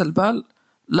راحة البال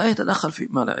لا يتدخل في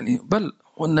ما لا يعنيه. بل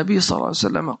والنبي صلى الله عليه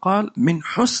وسلم قال من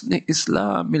حسن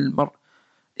إسلام المرء،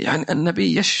 يعني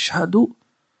النبي يشهد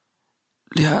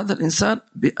لهذا الإنسان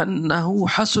بأنه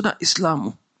حسن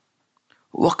إسلامه،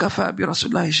 وكفى برسول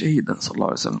الله شهيدا صلى الله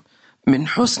عليه وسلم. من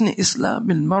حسن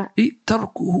إسلام المرء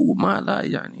تركه ما لا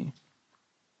يعنيه.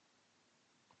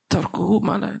 تركه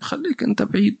ما لا يخليك أنت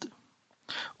بعيد،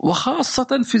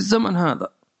 وخاصة في الزمن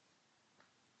هذا.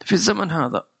 في الزمن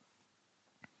هذا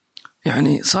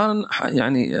يعني صار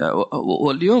يعني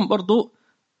واليوم برضو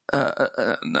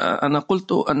أنا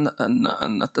قلت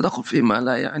أن التدخل فيما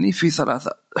لا يعني في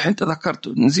ثلاثة، الحين تذكرت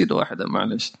نزيد واحدة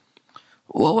معلش،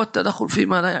 وهو التدخل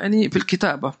فيما لا يعني في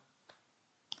الكتابة.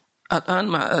 الآن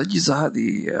مع الأجهزة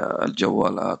هذه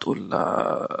الجوالات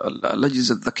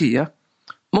والأجهزة الذكية،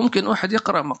 ممكن واحد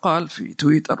يقرأ مقال في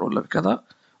تويتر ولا كذا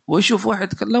ويشوف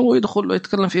واحد يتكلم ويدخل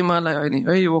ويتكلم فيما لا يعني،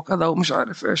 أيوة كذا ومش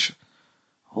عارف إيش،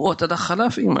 هو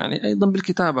تدخل في يعني أيضا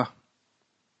بالكتابة.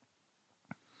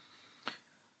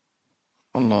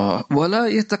 الله. ولا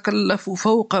يتكلف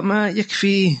فوق ما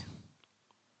يكفيه،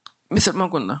 مثل ما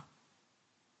قلنا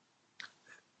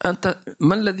أنت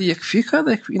ما الذي يكفيك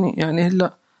هذا يكفيني، يعني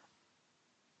إلا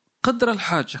قدر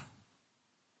الحاجة.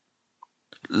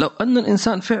 لو أن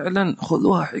الإنسان فعلا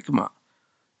خذوها حكمة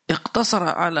اقتصر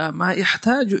على ما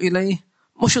يحتاج إليه،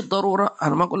 مش الضرورة،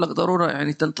 أنا ما أقول لك ضرورة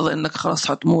يعني تنتظر أنك خلاص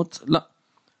حتموت، لا.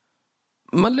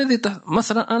 ما الذي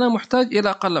مثلا أنا محتاج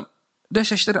إلى قلم،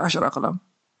 ليش أشتري 10 أقلام؟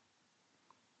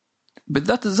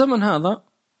 بالذات الزمن هذا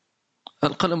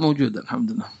القلم موجود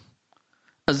الحمد لله.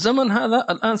 الزمن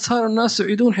هذا الآن صار الناس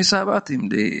يعيدون حساباتهم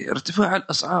لارتفاع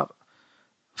الأسعار،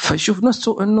 فيشوف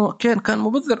نفسه أنه كان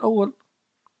مبذر أول،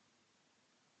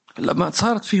 لما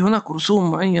صارت في هناك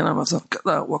رسوم معينة مثلا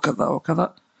كذا وكذا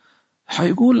وكذا،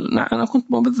 حيقول نعم أنا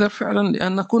كنت مبذر فعلا،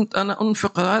 لأن كنت أنا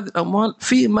أنفق هذه الأموال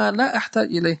فيما لا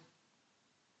أحتاج إليه.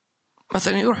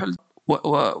 مثلا يروح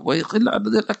ويقل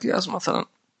عدد الأكياس مثلا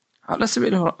على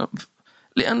سبيل المثال،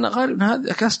 لأن غالبا هذه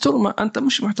الأكياس ترمى أنت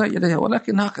مش محتاج إليها،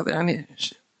 ولكن هكذا يعني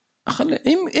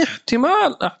أخلي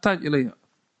احتمال أحتاج إليها.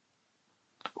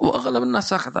 وأغلب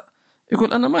الناس هكذا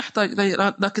يقول أنا ما أحتاج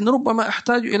إليها، لكن ربما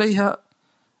أحتاج إليها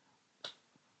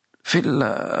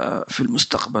في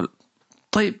المستقبل.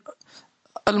 طيب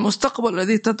المستقبل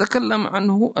الذي تتكلم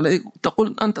عنه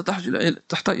تقول أنت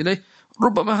تحتاج إليه،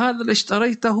 ربما هذا اللي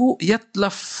اشتريته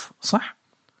يتلف، صح،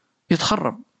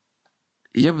 يتخرب،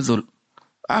 يبذل،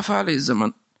 عفى عليه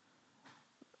الزمن،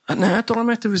 النهاية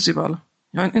رميته في الزبالة.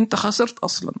 يعني أنت خسرت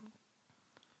أصلا،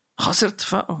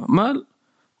 خسرت مال،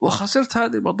 وخسرت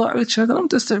هذه البضائع التي لم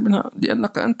تستفيد منها،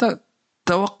 لأنك أنت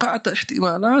توقعت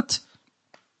احتمالات.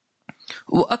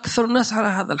 وأكثر الناس على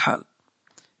هذا الحال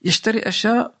يشتري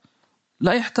أشياء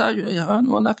لا يحتاج إليها الآن،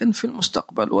 ولكن في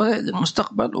المستقبل،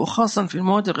 والمستقبل وخاصة في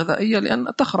المواد الغذائية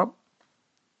لأنها تخرب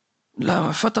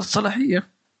لا فترة صلاحية.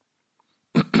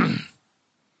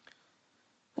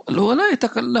 ولا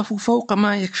يتكلف فوق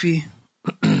ما يكفيه.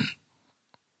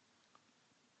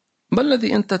 ما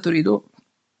الذي أنت تريده؟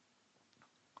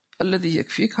 الذي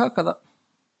يكفيك هكذا.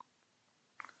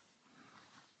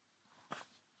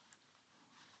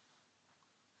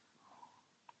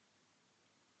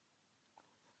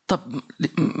 طب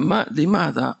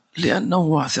لماذا؟ لأنه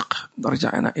واثق.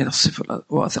 رجعنا إلى الصفر،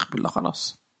 واثق بالله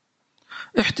خلاص.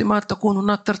 احتمال تكون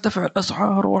هناك ترتفع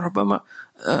الأسعار، وربما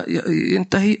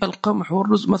ينتهي القمح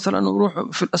والرز مثلا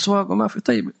ويروح في الأسواق وما في.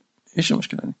 طيب إيش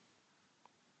المشكلة يعني؟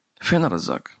 فين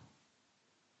الرزاق؟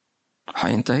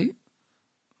 حينتهي.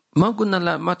 ما قلنا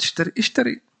لا ما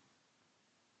تشتري،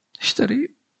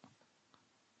 اشتري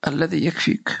الذي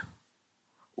يكفيك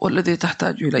والذي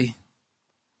تحتاج إليه.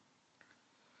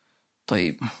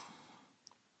 طيب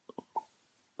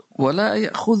ولا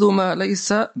يأخذ ما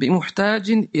ليس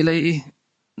بمحتاج إليه،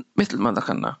 مثل ما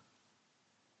ذكرنا.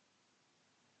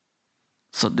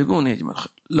 صدقوني يا جماعة،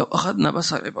 لو أخذنا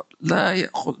بس لا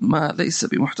يأخذ ما ليس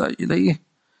بمحتاج إليه،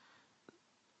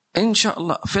 إن شاء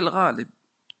الله في الغالب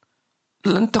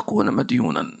لن تكون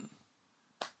مديونا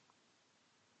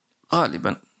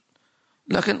غالبا.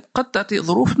 لكن قد تأتي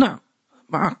ظروف، نعم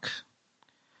معك،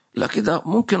 لكن إذا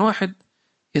ممكن واحد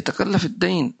يتكلف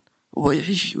الدين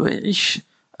ويعيش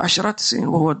عشرات السنين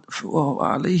وهو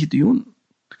عليه ديون،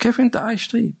 كيف أنت عايش؟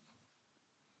 طيب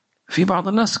في بعض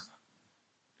الناس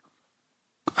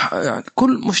يعني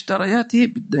كل مشترياته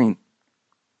بالدين،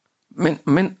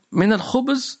 من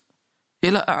الخبز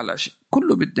إلى أعلى شيء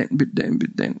كله بالدين بالدين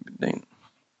بالدين بالدين.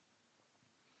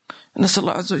 نسأل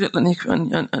الله عز وجل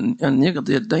أن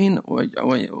يقضي الدين،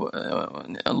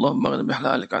 اللهم اغني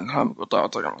بحلالك عن حرامك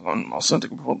وطاعتك عن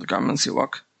معصيتك بفضلك عن من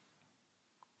سواك.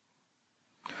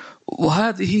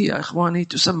 وهذه يا إخواني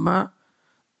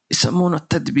يسمون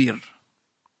التدبير،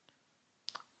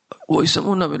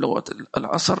 ويسمون بلغة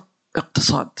العصر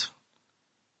اقتصاد.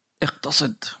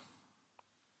 اقتصد،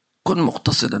 كن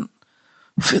مقتصدا.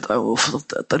 في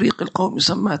طريق القوم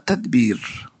يسمى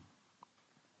تدبير.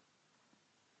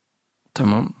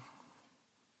 تمام.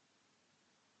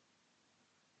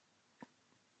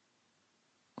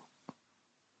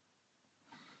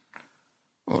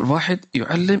 والواحد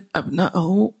يعلم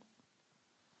أبنائه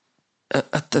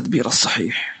التدبير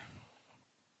الصحيح.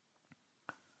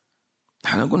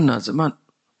 احنا قلنا زمان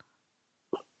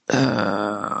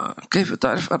كيف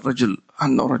تعرف الرجل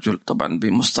أنه رجل؟ طبعا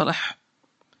بمصطلح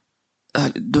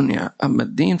أهل الدنيا، أما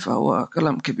الدين فهو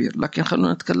كلام كبير، لكن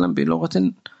خلونا نتكلم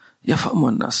بلغة يفهمها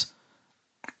الناس.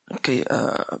 كي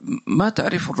ما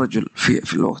تعرف الرجل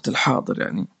في الوقت الحاضر؟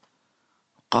 يعني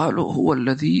قالوا هو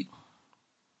الذي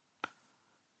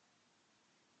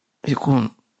يكون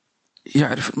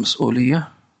يعرف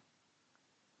المسؤولية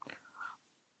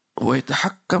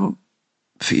ويتحكم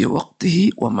في وقته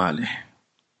وماله.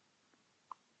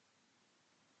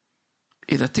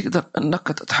 إذا تقدر أنك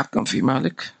تتحكم في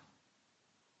مالك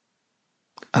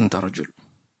أنت رجل،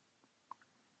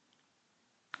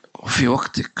 وفي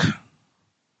وقتك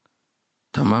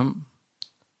تمام.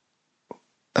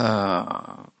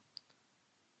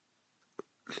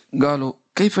 قالوا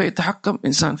كيف يتحكم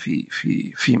إنسان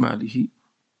في ماله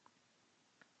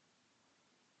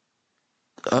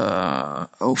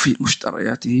أو في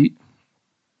مشترياته؟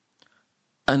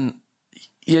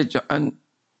 أن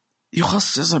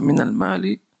يخصص من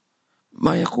المال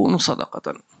ما يكون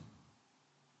صدقة.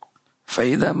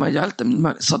 فإذا ما جعلت من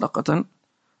المال صدقة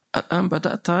الآن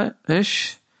بدأت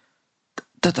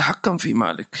تتحكم في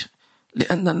مالك،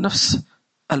 لأن النفس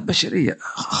البشرية،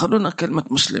 خلونا كلمة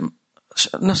مسلم،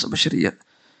 النفس البشرية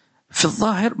في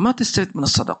الظاهر ما تستفيد من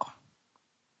الصدقة،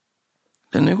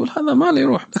 لأنه يقول هذا مال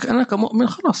يروح. لكن أنا كمؤمن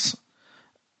خلاص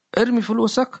ارمي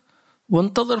فلوسك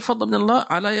وانتظر فضل من الله،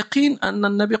 على يقين أن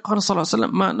النبي قال صلى الله عليه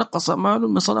وسلم ما نقص مال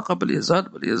من صدقة بل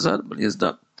يزداد بل يزداد بل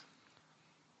يزداد.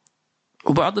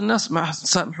 وبعض الناس ما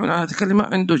سامحون على هذه الكلمة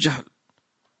عنده جهل،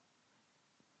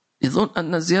 يظن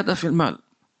أن الزيادة في المال،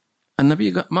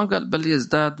 النبي ما قال بل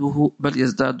يزداده بل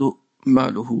يزداد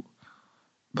ماله،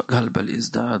 قال بل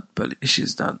يزداد. بل إيش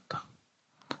يزداد؟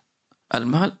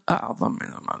 المال أعظم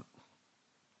من المال،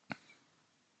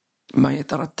 ما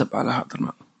يترتب على هذا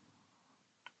المال.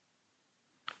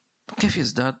 كيف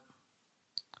يزداد؟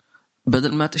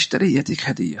 بدل ما تشتري يأتيك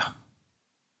هدية.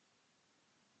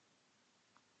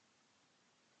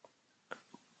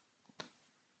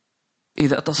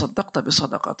 إذا تصدقت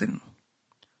بصدقة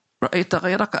رأيت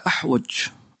غيرك أحوج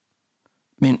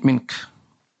منك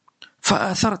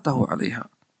فآثرته عليها،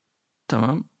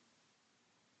 تمام،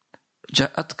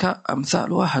 جاءتك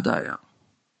أمثالها هدايا،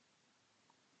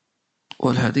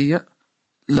 والهدية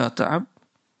لا تعب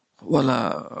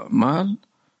ولا مال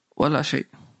ولا شيء،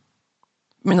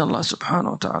 من الله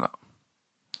سبحانه وتعالى.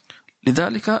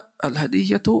 لذلك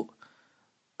الهدية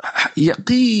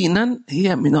يقينا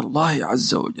هي من الله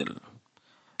عز وجل.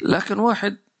 لكن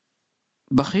واحد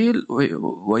بخيل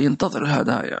وينتظر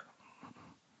الهدايا،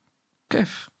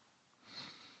 كيف؟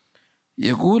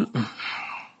 يقول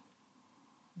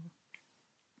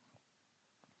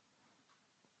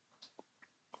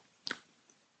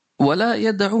ولا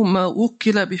يدع ما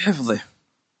وكل بحفظه.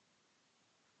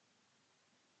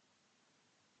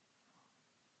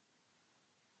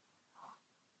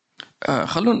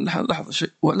 خلونا لحظة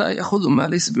شيء. ولا يأخذ ما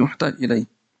ليس بمحتاج إليه.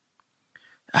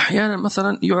 أحيانا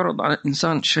مثلا يعرض على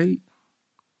الإنسان شيء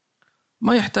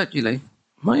ما يحتاج إليه،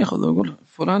 ما يأخذ، يقول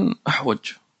فلان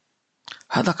أحوج.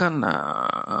 هذا كان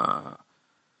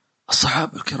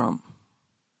الصحابة الكرام.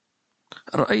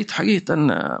 رأيت حقيقة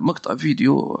مقطع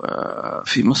فيديو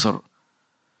في مصر،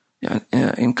 يعني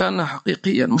إن كان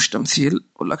حقيقيا مش تمثيل،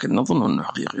 ولكن نظن أنه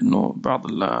حقيقي، أنه بعض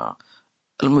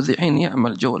المذيعين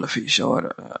يعمل جولة في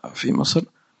شوارع في مصر،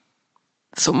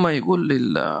 ثم يقول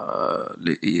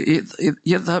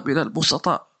يذهب إلى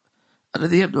البسطاء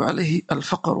الذي يبدو عليه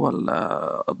الفقر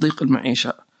والضيق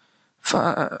المعيشة.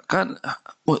 فكان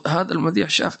هذا المذيع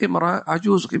شاف امرأة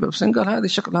عجوز كبيرة بسن، قال هذه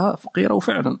شكلها فقيرة،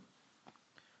 وفعلا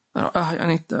رآها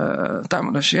يعني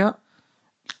تعمل أشياء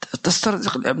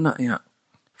تسترزق لأبنائها.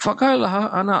 فقال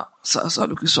لها أنا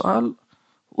سأسألك سؤال،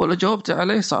 ولو جاوبت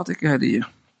عليه سأعطيك هدية.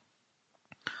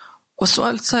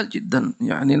 والسؤال سهل جدا،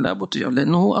 يعني لابد تجاوب،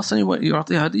 لأنه هو أصلا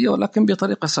يعطيها هدية ولكن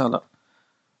بطريقة سهلة.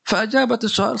 فأجابت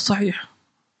السؤال صحيح،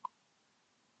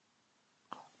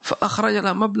 فأخرج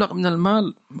لها مبلغ من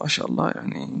المال ما شاء الله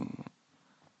يعني.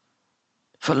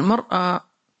 فالمرأة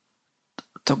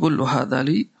تقول له هذا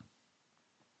لي،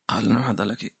 قال نعم هذا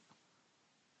لك.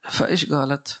 فإيش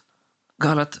قالت؟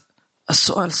 قالت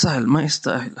السؤال سهل ما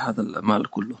يستاهل هذا المال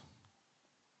كله.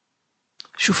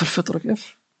 شوف الفطرة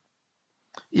كيف،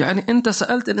 يعني أنت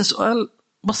سألتني سؤال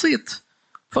بسيط،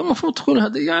 فالمفروض تكون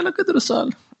هدية على قدر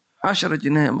السؤال، 10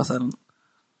 جنيه مثلا.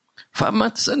 فأما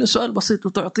تسألني سؤال بسيط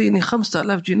وتعطيني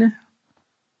 5000 جنيه،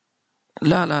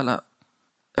 لا لا لا،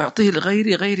 أعطيه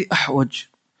لغيري، غيري أحوج.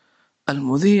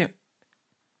 المذيع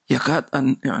يكاد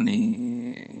أن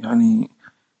يعني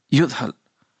يذهل.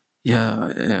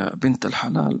 يا بنت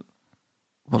الحلال،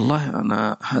 والله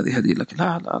أنا هذه هدية لك.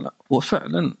 لا لا لا.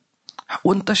 وفعلا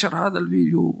وانتشر هذا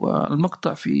الفيديو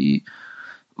والمقطع في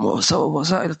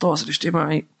وسائل التواصل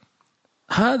الاجتماعي.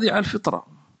 هذه على الفطرة.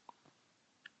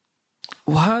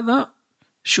 وهذا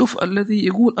شوف الذي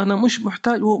يقول أنا مش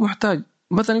محتاج وهو محتاج.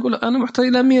 مثلا يقول أنا محتاج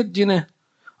إلى 100 جنيه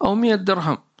أو 100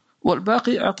 درهم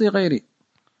والباقي أعطي غيري.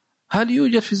 هل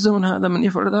يوجد في الزمن هذا من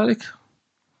يفعل ذلك؟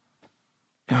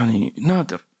 يعني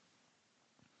نادر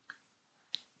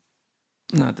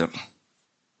نادر.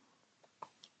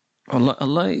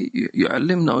 الله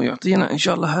يعلمنا ويعطينا إن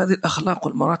شاء الله هذه الأخلاق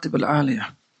والمراتب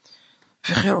العالية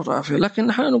في خير ورافع. لكن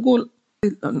نحن نقول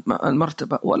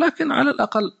المرتبة، ولكن على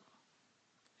الأقل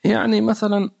يعني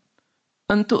مثلا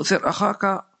أن تؤثر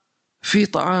أخاك في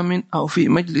طعام أو في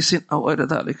مجلس أو غير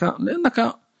ذلك،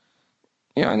 لأنك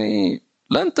يعني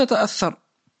لن تتأثر.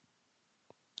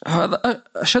 هذا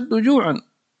أشد جوعا،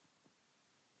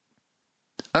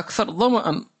 أكثر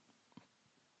ظمأ.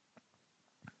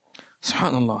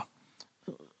 سبحان الله.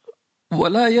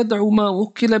 ولا يدع ما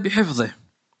وكل بحفظه،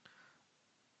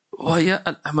 وهي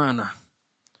الأمانة.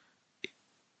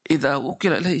 إذا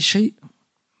وكل إليه شيء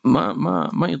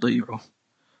ما يضيعه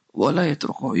ولا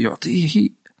يتركه، يعطيه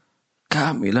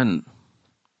كاملا.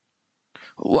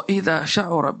 وإذا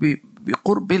شعر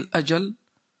بقرب الأجل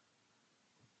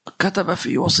كتب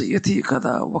في وصيته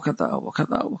كذا وكذا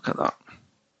وكذا وكذا،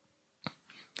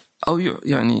 أو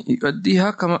يعني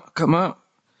يؤديها كما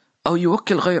أو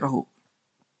يوكل غيره.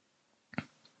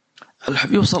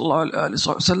 الحبيب صلى الله عليه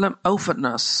وسلم أوفى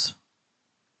الناس.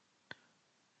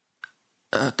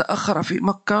 تأخر في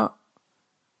مكة،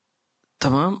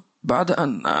 تمام، بعد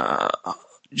أن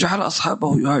جعل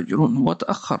أصحابه يهاجرون،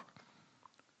 وتأخر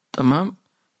تمام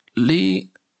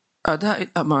لأداء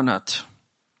الأمانات.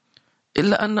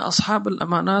 إلا أن أصحاب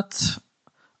الأمانات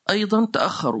أيضا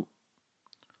تأخروا،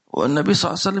 والنبي صلى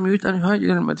الله عليه وسلم يريد أن يهاجر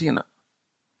إلى المدينة،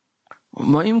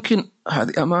 وما يمكن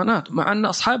هذه أمانات، مع أن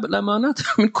أصحاب الأمانات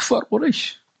من كفار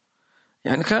قريش.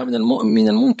 يعني كان من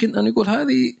الممكن أن يقول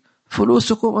هذه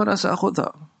فلوسكم أنا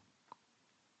سأخذها،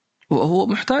 وهو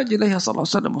محتاج إليها صلى الله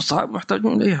عليه وسلم، والصحابة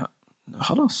محتاجون إليها.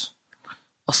 خلاص،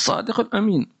 الصادق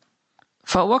الأمين.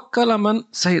 فوكل من؟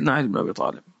 سيدنا علي بن أبي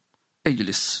طالب.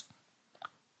 اجلس.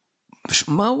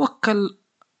 ما وكل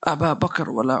أبا بكر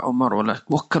ولا عمر، ولا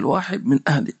وكل واحد من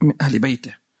أهل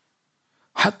بيته،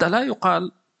 حتى لا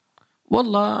يقال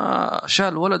والله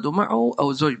شال ولده معه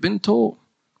أو زوج بنته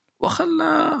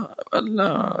وخلى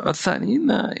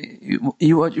الثانيين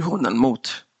يواجهون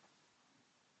الموت.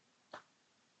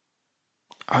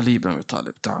 علي بن أبي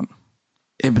طالب تعال،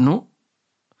 ابن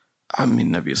عم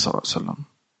النبي صلى الله عليه وسلم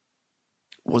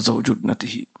وزوج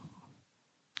ابنته.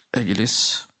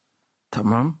 اجلس،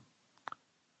 تمام،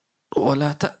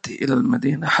 ولا تأتي إلى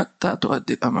المدينة حتى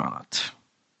تؤدي الأمانات.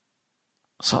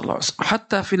 صلى الله عليه وسلم.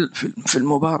 حتى في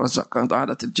المبارزة كانت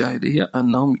عادة الجاهلية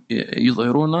أنهم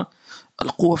يظهرون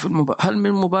القوة في المبارزة. هل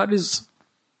من مبارز؟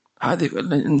 هذه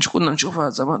كنا نشوفها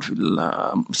زمان في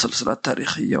المسلسلات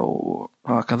التاريخية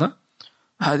وهكذا.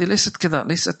 هذه ليست كذا،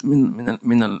 ليست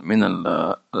من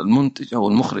المنتج أو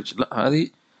المخرج، لا، هذه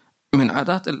من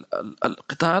عادات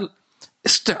القتال.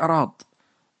 استعراض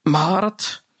مهارة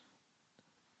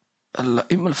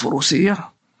إما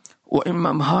الفروسية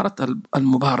وإما مهارة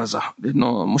المبارزة،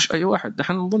 لأنه مش أي واحد.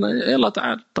 نحن نقول يلا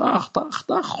تعال طاخ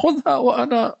خذها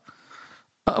وأنا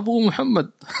أبو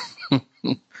محمد.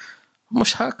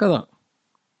 مش هكذا.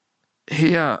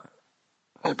 هي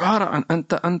عبارة عن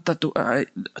أنت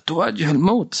تواجه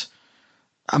الموت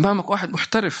أمامك واحد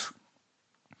محترف.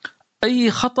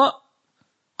 أي خطأ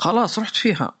خلاص رحت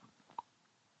فيها.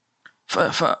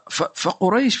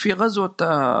 فقريش في غزوة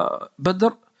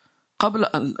بدر قبل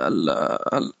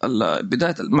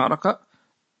بداية المعركة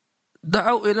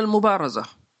دعوا إلى المبارزة،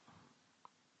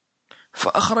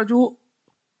 فأخرجوا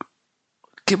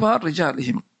كبار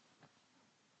رجالهم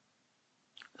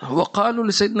وقالوا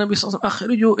لسيدنا النبي صلى الله عليه وسلم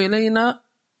أخرجوا إلينا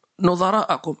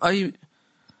نظراءكم، أي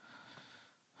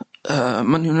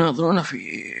من يناظرون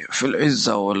في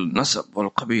العزة والنسب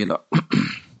والقبيلة.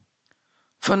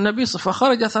 فالنبي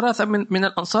فخرج 3 من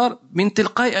الأنصار من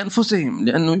تلقاء أنفسهم،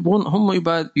 لأنه يبغون هم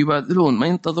يبادلون، ما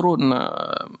ينتظرون،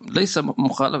 ليس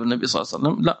مخالف النبي صلى الله عليه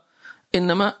وسلم، لا،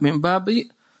 إنما من باب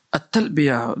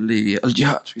التلبية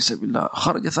للجهاد في سبيل الله.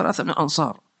 خرج 3 من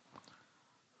الأنصار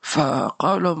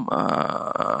فقال لهم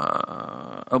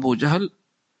أبو جهل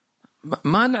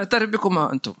ما نعترف بكم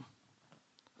أنتم،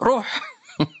 روح.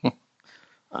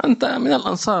 أنت من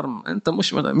الأنصار، أنت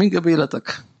مش من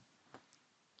قبيلتك.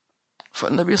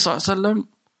 فالنبي صلى الله عليه وسلم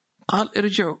قال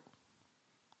ارجعوا،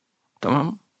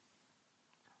 تمام،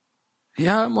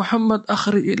 يا محمد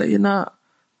أخرج إلينا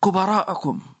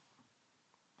كبراءكم.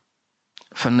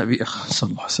 فالنبي صلى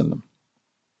الله عليه وسلم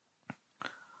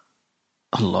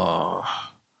الله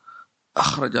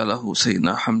أخرج له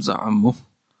سيدنا حمزة عمه،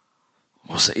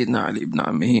 وسيدنا علي بن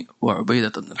عمه،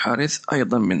 وعبيدة بن الحارث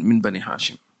أيضا من بني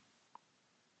هاشم.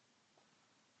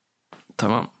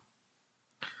 تمام.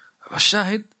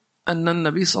 الشاهد أن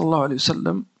النبي صلى الله عليه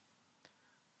وسلم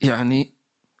يعني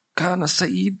كان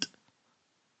سيد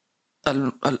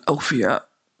الأوفياء،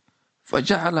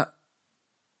 فجعل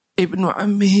ابن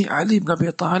عمه علي بن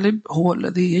أبي طالب هو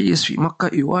الذي يجلس في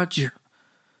مكة يواجه،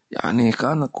 يعني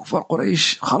كان كفار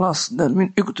قريش خلاص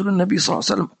من يقتل النبي صلى الله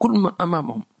عليه وسلم كل من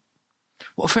أمامهم،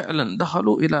 وفعلا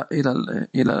دخلوا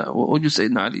إلى وجه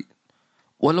سيدنا علي،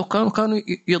 ولو كانوا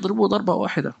يضربوا ضربة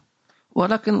واحدة،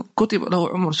 ولكن كتب له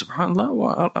عمر سبحان الله،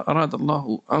 وأراد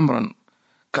الله أمرا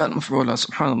كان مفعولا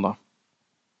سبحان الله،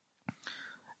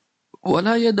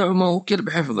 ولا يدع موكل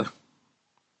بحفظه.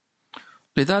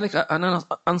 لذلك أنا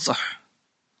أنصح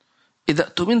إذا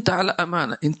اؤتمنت على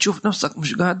أمانة إن تشوف نفسك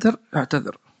مش قادر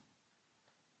اعتذر،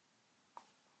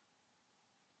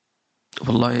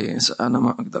 والله أنا ما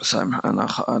أقدر سامح،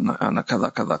 أنا كذا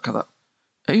كذا كذا.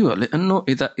 أيوة، لأنه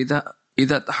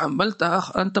إذا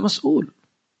تحملتها أنت مسؤول.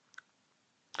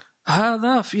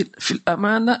 هذا في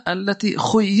الأمانة التي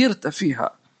خيرت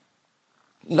فيها،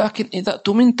 لكن إذا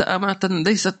اؤتمنت أمانة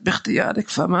ليست باختيارك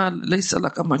فما ليس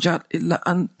لك مجال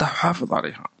إلا أن تحافظ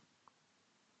عليها.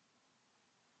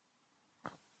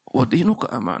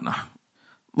 ودينك أمانة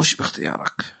مش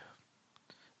باختيارك،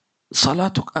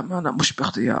 صلاتك أمانة مش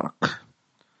باختيارك،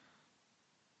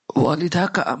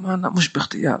 والداك أمانة مش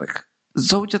باختيارك،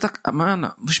 زوجتك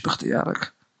أمانة مش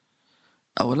باختيارك،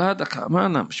 أولادك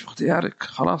أمانة مش باختيارك،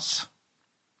 خلاص.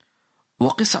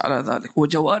 وقس على ذلك.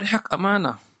 وجوارحك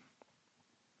أمانة.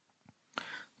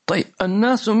 طيب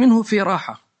الناس منه في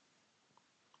راحة،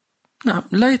 نعم،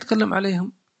 لا يتكلم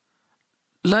عليهم،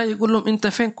 لا يقول لهم أنت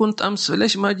فين كنت أمس،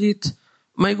 ليش ما جيت،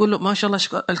 ما يقول له ما شاء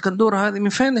الله الكندورة هذه من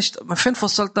فين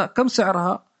فصلتها، كم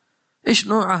سعرها، إيش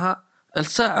نوعها،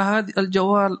 الساعة هذه،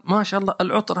 الجوال ما شاء الله،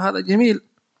 العطر هذا جميل.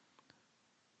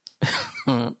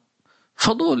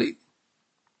 فضولي.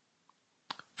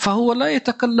 فهو لا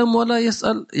يتكلم ولا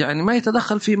يسأل، يعني ما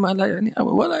يتدخل فيما لا يعني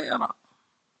ولا يرى.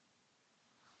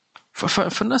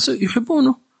 فالناس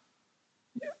يحبونه.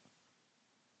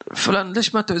 فلان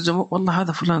ليش ما تعزمه، والله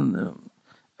هذا فلان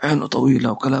عينه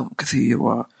طويلة وكلامه كثير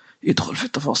ويدخل في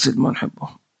التفاصيل ما نحبه.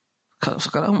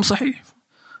 كلامه صحيح.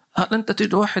 هل أنت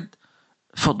تجد واحد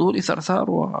فضولي ثرثار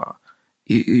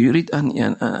ويريد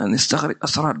أن يستغرق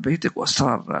أسرار بيتك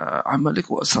وأسرار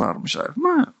عملك وأسرار مش عارف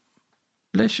ما،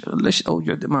 ليش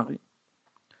أوجع دماغي؟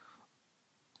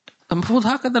 المفروض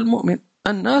هكذا المؤمن،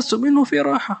 الناس منه في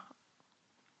راحة.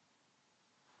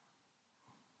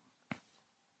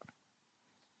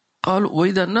 قالوا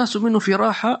وإذا الناس منه في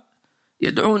راحة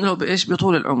يدعون له بإيش؟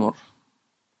 بطول العمر،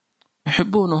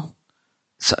 يحبونه،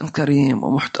 إنسان كريم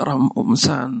ومحترم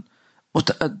وإنسان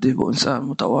متأدب وإنسان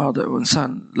متواضع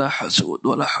وإنسان لا حسود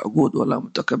ولا حقود ولا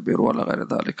متكبر ولا غير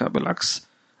ذلك، بالعكس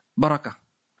بركة.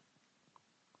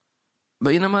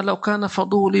 بينما لو كان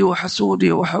فضولي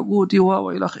وحسودي وحقودي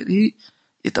وإلى آخره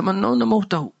يتمنون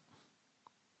موته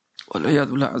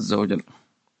والعياذ بالله عز وجل.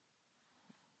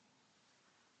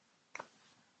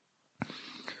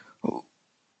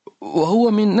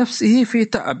 وهو من نفسه في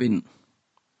تعب.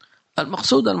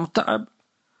 المقصود المتعب،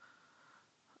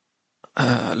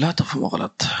 لا تفهم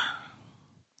غلط،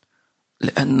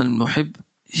 لأن المحب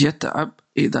يتعب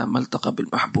إذا ما التقى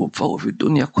بالمحبوب، فهو في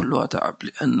الدنيا كلها تعب،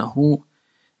 لأنه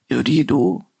يريد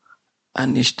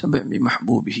أن يجتمع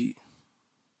بمحبوبه.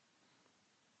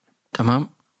 تمام.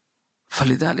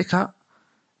 فلذلك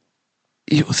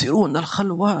يؤثرون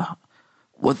الخلوة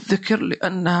والذكر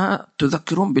لأنها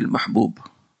تذكرون بالمحبوب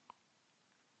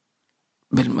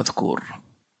بالمذكور.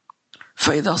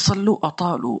 فإذا صلوا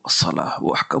أطالوا الصلاة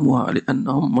وأحكموها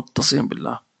لأنهم متصلين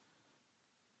بالله،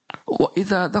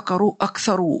 وإذا ذكروا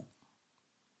أكثروا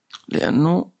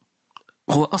لأنه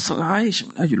هو أصلا عايش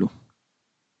من أجله،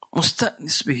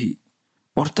 مستأنس به،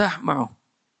 مرتاح معه،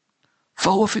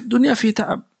 فهو في الدنيا في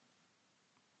تعب.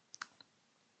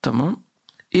 تمام.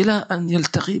 إلى أن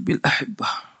يلتقي بالأحبة.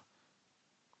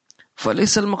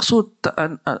 فليس المقصود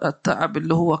التعب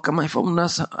اللي هو كما يفهم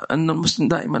الناس أن المسلم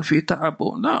دائما في تعب،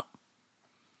 لا،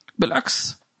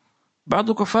 بالعكس. بعض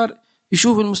الكفار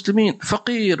يشوف المسلمين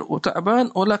فقير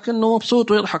وتعبان ولكنه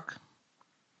مبسوط ويضحك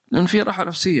لأن في راحة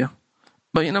نفسية،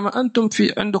 بينما أنتم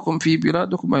عندكم في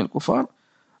بلادكم أي الكفار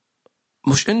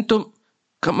مش أنتم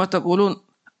كما تقولون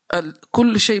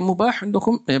كل شيء مباح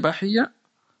عندكم إباحية،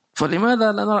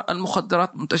 فلماذا لا نرى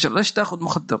المخدرات منتشرة؟ ليش تأخذ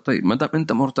مخدر؟ طيب ما دام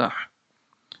أنت مرتاح.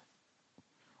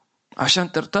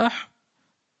 عشان ترتاح.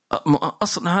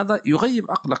 أصلا هذا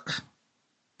يغيب عقلك.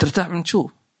 ترتاح من شو؟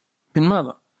 من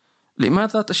ماذا؟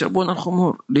 لماذا تشربون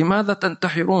الخمور؟ لماذا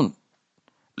تنتحرون؟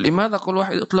 لماذا كل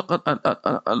واحد يطلق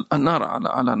النار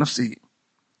على نفسه؟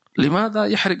 لماذا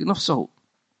يحرق نفسه؟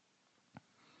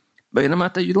 بينما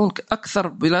تجدون أكثر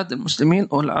بلاد المسلمين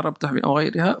أو العرب أو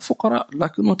غيرها فقراء،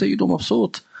 لكنه تجده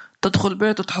مبسوط. تدخل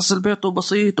بيته تحصل بيته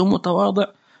بسيط ومتواضع،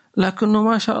 لكنه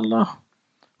ما شاء الله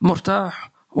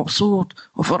مرتاح مبسوط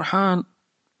وفرحان.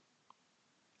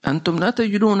 أنتم لا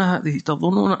تجدون هذه،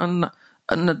 تظنون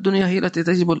أن الدنيا هي التي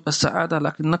تجب السعادة،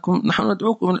 لكنكم نحن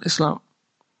ندعوكم إلى الإسلام،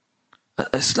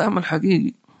 الإسلام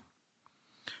الحقيقي.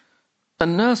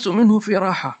 الناس منه في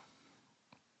راحة،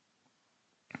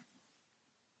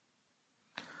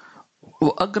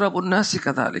 وأقرب الناس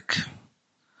كذلك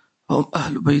هم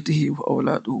أهل بيته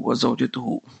وأولاده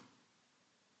وزوجته.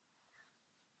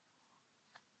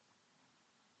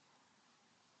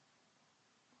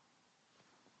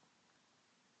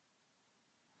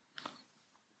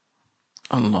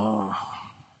 الله.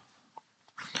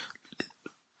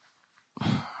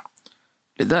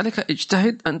 لذلك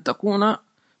اجتهد أن تكون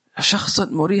شخصا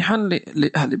مريحا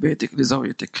لأهل بيتك،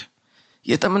 لزوجتك،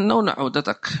 يتمنون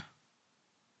عودتك.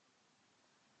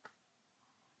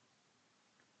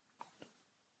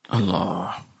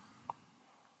 الله.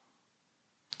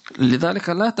 لذلك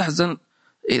لا تحزن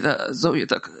إذا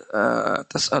زوجتك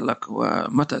تسألك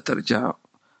ومتى ترجع،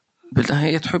 بالله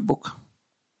هي تحبك.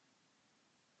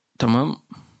 تمام.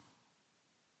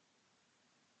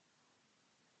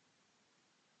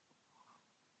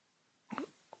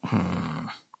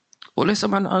 وليس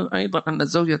معنى أيضا أن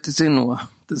الزوجة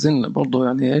تزن برضو،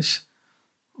 يعني إيش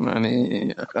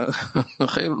يعني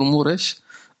خير الأمور إيش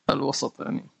الوسط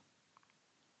يعني.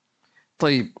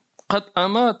 طيب، قد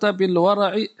أمات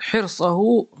بالورع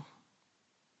حرصه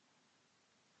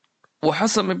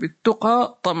وحسم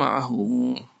بالتقى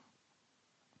طمعه.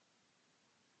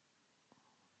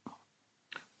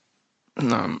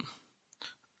 نعم،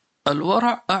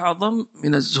 الورع أعظم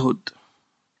من الزهد.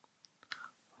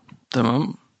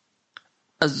 تمام.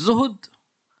 الزهد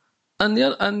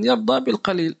أن يرضى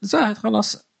بالقليل، زاهد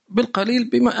خلاص بالقليل،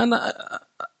 بما أنا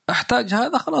أحتاج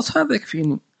هذا خلاص هذا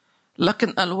يكفيني.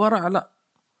 لكن الورع لا،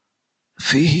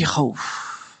 فيه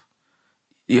خوف،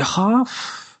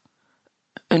 يخاف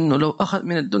أنه لو أخذ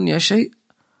من الدنيا شيء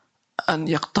أن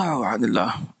يقطعه عن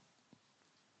الله.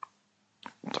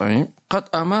 طيب، قد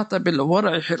أمات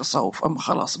بالورع حرصه، فأما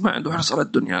خلاص ما عنده حرص على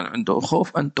الدنيا، عنده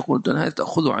خوف أن تكون الدنيا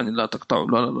تأخذه عن الله تقطعه.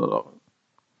 لا لا لا.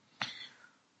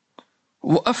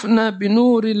 وأفنى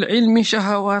بنور العلم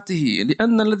شهواته،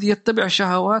 لأن الذي يتبع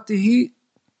شهواته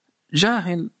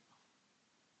جاهل.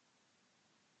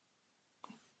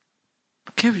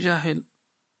 كيف جاهل؟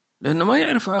 لأنه ما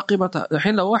يعرف عاقبتها.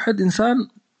 الحين لو واحد إنسان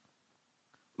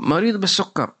مريض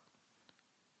بالسكر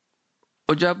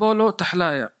وجابوا له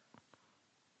تحلاية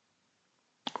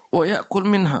ويأكل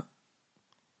منها،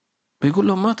 بيقول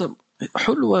له ما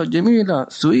حلوة جميلة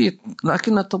سويت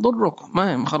لكنها تضرك،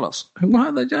 ما خلاص، يقول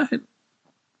هذا جاهل.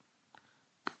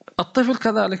 الطفل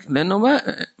كذلك، لأنه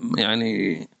ما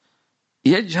يعني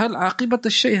يجهل عاقبة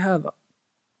الشيء هذا.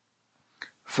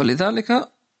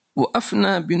 فلذلك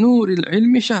وأفنى بنور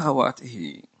العلم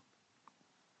شهواته،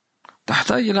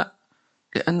 تحتاج إلى،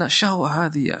 لأن الشهوة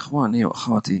هذه يا أخواني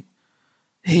وأخواتي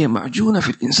هي معجونة في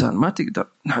الإنسان، ما تقدر.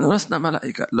 نحن لسنا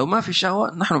ملائكة، لو ما في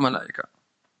شهوة نحن ملائكة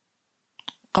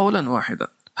قولا واحدا.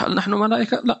 هل نحن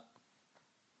ملائكة؟ لا.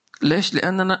 ليش؟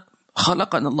 لأننا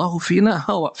خلقنا الله فينا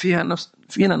هوى،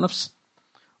 فينا نفس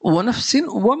ونفس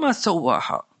وما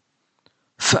سواها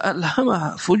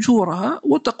فألهمها فجورها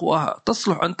وتقواها،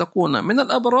 تصلح أن تكون من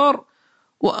الأبرار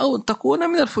أو تكون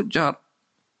من الفجار.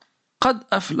 قد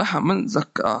أفلح من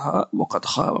زكاها وقد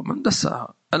خاب من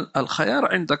دساها.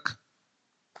 الخيار عندك.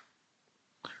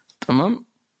 تمام.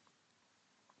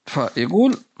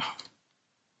 فيقول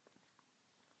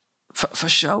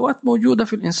فالشهوات موجودة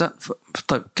في الإنسان.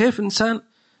 طيب كيف إنسان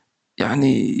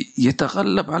يعني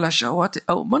يتغلب على شهواته،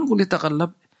 أو ما نقول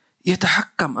يتغلب،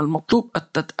 يتحكم؟ المطلوب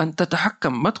أن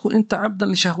تتحكم، ما تكون أنت عبدا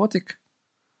لشهوتك.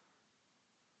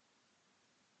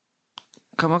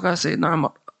 كما قال سيدنا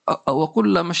عمر: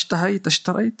 وكلما اشتهيت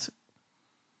اشتريت.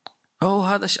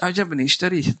 هذا عجبني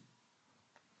اشتريه،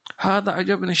 هذا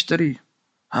عجبني اشتريه،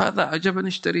 هذا عجبني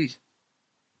اشتريه.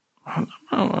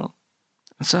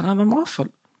 الإنسان هذا مغفل،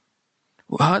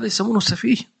 وهذا يسمونه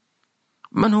سفيه.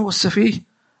 من هو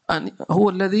السفيه؟ هو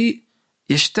الذي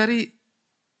يشتري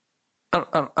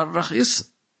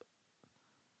الرخيص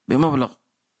بمبلغ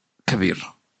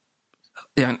كبير،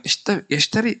 يعني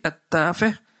يشتري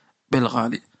التافه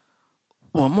بالغالي،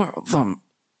 ومعظم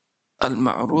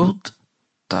المعروض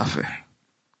تافه.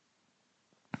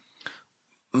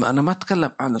 أنا ما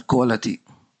أتكلم عن الكواليتي،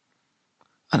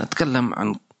 أنا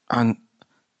أتكلم عن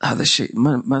هذا الشيء،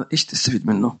 ما إيش تستفيد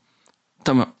منه؟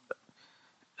 تمام،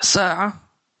 ساعة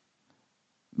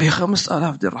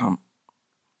ب5,000 درهم،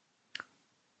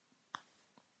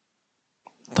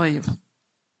 طيب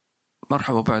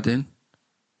مرحبا، بعدين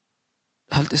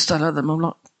هل تستاهل هذا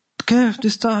المبلغ؟ كيف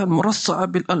تستاهل؟ مرصعة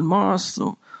بالألماس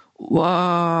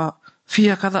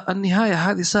وفيها كذا.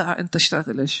 النهاية هذه ساعة أنت اشتريت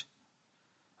ليش؟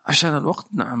 عشان الوقت؟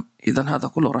 نعم، إذن هذا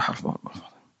كله راح الفاضي،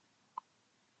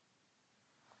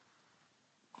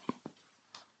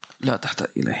 لا تحتاج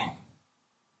إليه.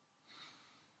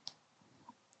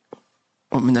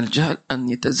 ومن الجهل أن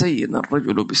يتزين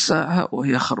الرجل بالساعة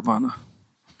وهي خربانة.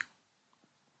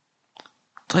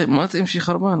 طيب ما تمشي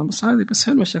خربانة، بس هذه بس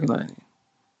حلوة شكلها يعني.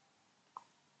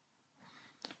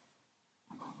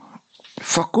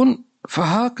 فكن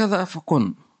فهكذا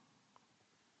فكن.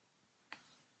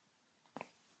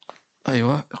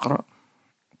 أيوة اقرأ.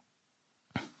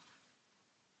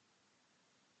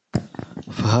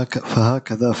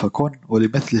 فهكذا فكن،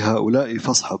 ولمثل هؤلاء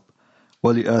فاصحب،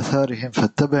 ولآثارهم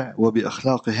فاتبع،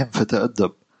 وبأخلاقهم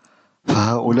فتأدب.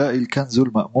 فهؤلاء الكنز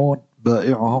المأمون،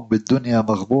 بائعهم بالدنيا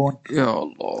مغبون. يا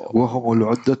الله. وهم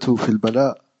العدة في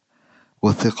البلاء،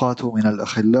 والثقات من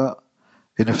الأخلاء.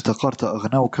 إن افتقرت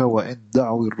أغنوك، وإن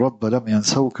دعوا الرب لم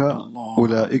ينسوك. الله.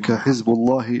 أولئك حزب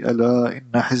الله، ألا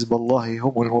إن حزب الله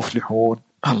هم المفلحون.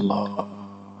 الله،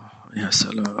 يا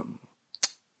سلام،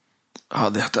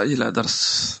 هذا يحتاج إلى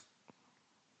درس.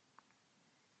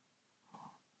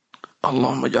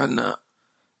 اللهم اجعلنا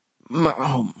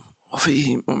معهم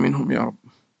وفيهم ومنهم يا رب.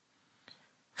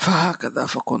 فهكذا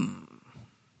فكن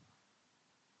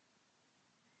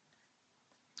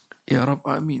يا رب،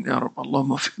 آمين يا رب.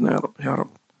 اللهم وفقنا يا رب يا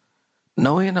رب.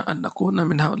 نوينا أن نكون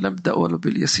منها، ونبدأ ولو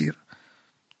باليسير.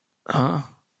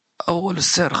 أول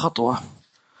السير خطوة،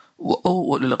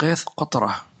 وأول الغيث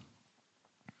قطرة.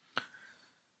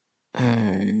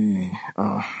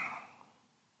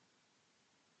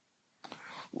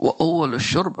 وأول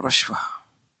الشرب رشفة.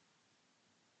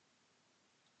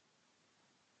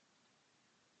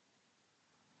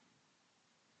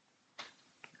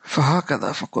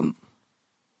 فهكذا فكن.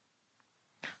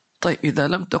 طيب إذا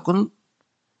لم تكن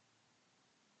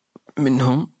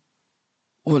منهم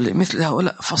ولمثل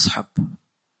هؤلاء فاصحب.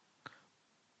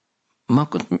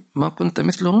 ما كنت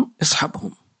مثلهم،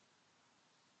 اصحبهم.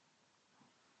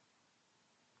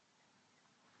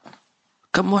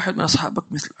 كم واحد من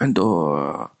أصحابك مثل عنده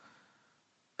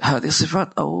هذه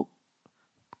الصفات أو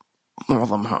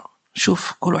معظمها؟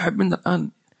 شوف كل واحد منا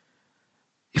الآن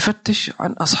يفتش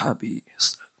عن أصحابه،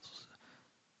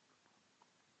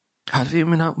 هل في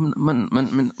منها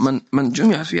من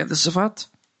جمعت في هذه الصفات،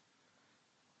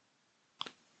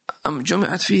 أم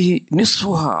جمعت فيه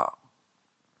نصفها؟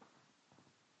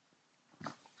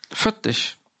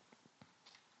 فتش.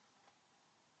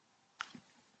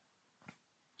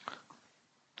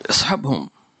 اصحبهم.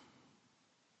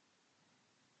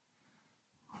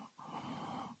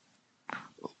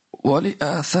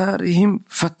 ولآثارهم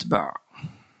فاتبع.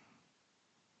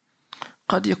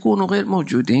 قد يكونوا غير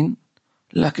موجودين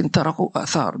لكن تركوا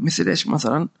آثار. مثل إيش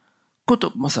مثلا؟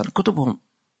 كتب، مثلا كتبهم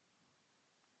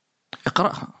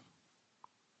اقرأها.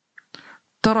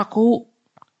 تركوا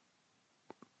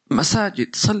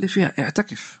مساجد صلي فيها،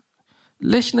 اعتكف.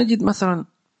 ليش نجد مثلا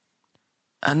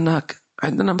أنك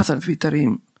عندنا مثلا في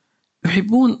تريم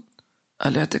يحبون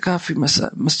الاعتكاف في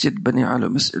مسجد بني علي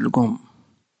ومسجد القوم؟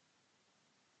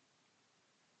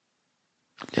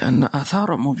 لأن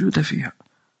آثاره موجودة فيها.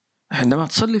 عندما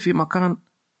تصلي في مكان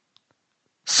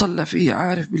صلى فيه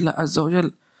عارف بالله عز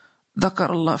وجل،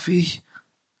 ذكر الله فيه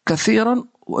كثيرا،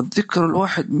 والذكر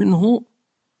الواحد منه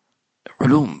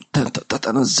علوم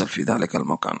تتنزل في ذلك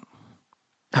المكان.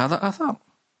 هذا آثار.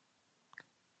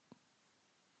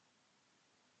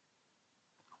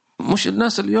 مش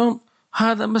الناس اليوم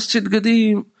هذا مسجد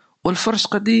قديم والفرش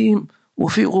قديم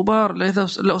وفي غبار،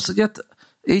 لو سجدت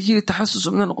يجي تحسس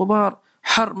من الغبار،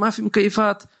 حر، ما في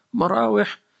مكيفات،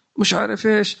 مراوح، مش عارف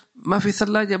ايش، ما في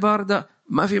ثلاجة باردة،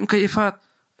 ما في مكيفات،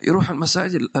 يروح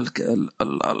المساجد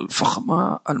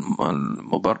الفخمة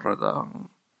المبردة.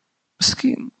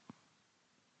 مسكين.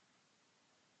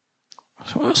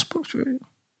 اصبر شوي،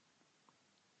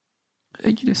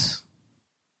 اجلس.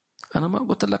 أنا ما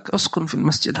قلت لك أسكن في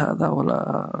المسجد هذا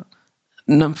ولا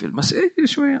نم في المسجد.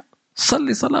 شوية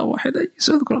صلي صلاة واحدة،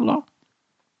 اذكر الله.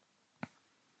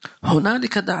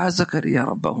 هنالك دعا زكريا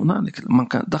ربه. هنالك لما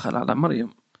كان دخل على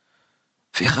مريم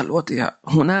في خلوتها،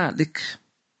 هنالك.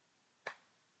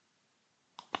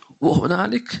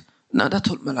 وهنالك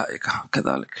نادته الملائكة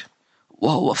كذلك،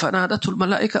 فنادته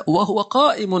الملائكة وهو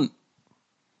قائم،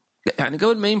 يعني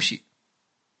قبل ما يمشي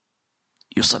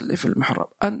يصلي في المحراب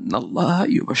أن الله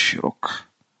يبشرك.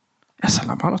 يا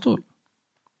سلام على طول.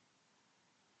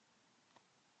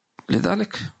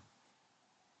 لذلك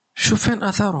شوف فين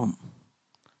آثارهم،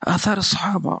 آثار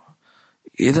الصحابة.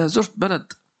 إذا زرت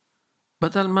بلد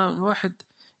بدل ما الواحد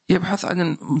يبحث عن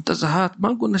المنتزهات،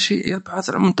 ما قلنا شيء، يبحث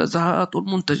عن المنتزهات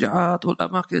والمنتجعات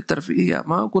والأماكن الترفيهية،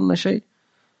 ما قلنا شيء،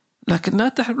 لكن لا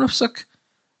تحرم نفسك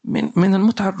من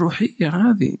المتعة الروحية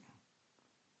هذه،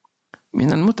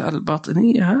 من المتعة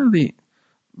الباطنية هذه.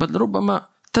 بل ربما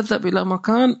تذهب إلى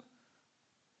مكان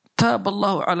تاب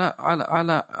الله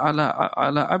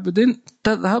على عبد،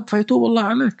 تذهب فيتوب الله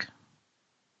عليك.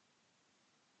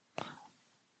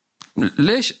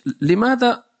 ليش؟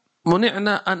 لماذا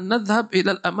منعنا أن نذهب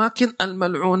إلى الأماكن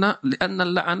الملعونة؟ لأن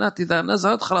اللعنات إذا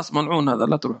نزلت خلاص ملعون، هذا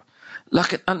لا تروح.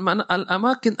 لكن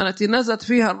الأماكن التي نزلت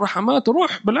فيها الرحمات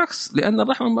روح، بالعكس، لأن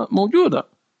الرحمة موجودة.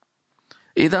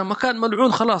 إذا مكان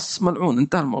ملعون خلاص ملعون،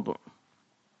 انتهى الموضوع.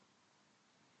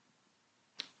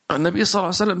 النبي صلى الله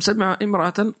عليه وسلم سمع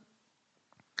امرأة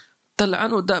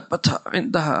تلعن دابتها،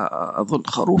 عندها أظن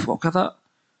خروف وكذا،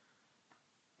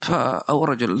 أو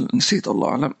رجل، نسيت الله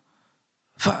أعلم،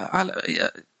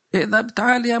 إذا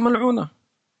تعالي يا ملعونة،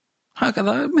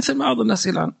 هكذا مثل ما بعض الناس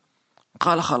يلعن.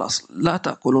 قال خلاص لا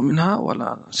تأكلوا منها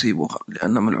ولا سيبوها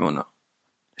لأن ملعونة.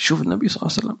 شوف النبي صلى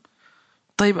الله عليه وسلم.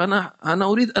 طيب أنا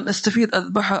أريد أن أستفيد،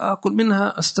 أذبحها أكل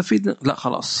منها أستفيد، لا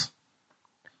خلاص.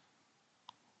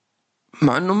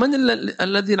 مع أنه من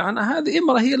الذي لعن هذه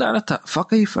امرأة هي لعنتها،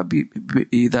 فكيف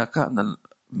إذا كان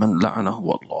من لعنه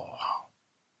هو الله؟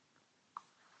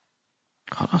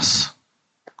 خلاص.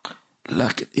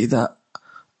 لكن إذا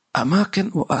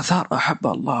أماكن وآثار أحب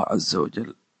الله عز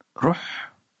وجل،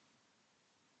 روح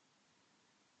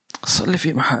صلي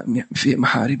في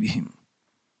محاربهم،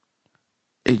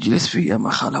 اجلس في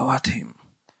خلواتهم.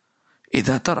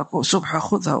 إذا تركوا سبحة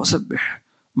خذها وسبح،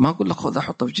 ما أقول لك خذها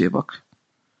حطها في جيبك،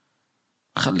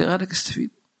 خلي غيرك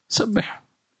يستفيد، سبح.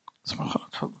 سبحان الله.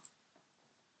 تفضل.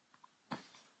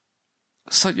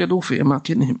 سجدوا في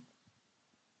أماكنهم.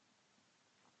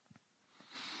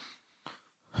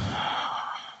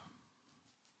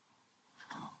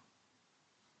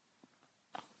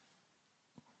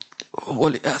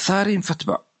 ولآثارهم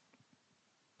فاتبع.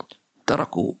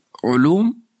 تركوا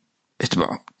علوم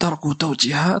اتبعوا، تركوا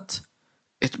توجيهات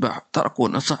اتبعوا، تركوا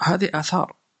نصح، هذه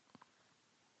آثار.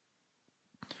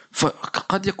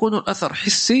 فقد يكون الأثر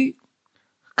حسي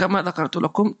كما ذكرت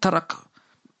لكم، ترك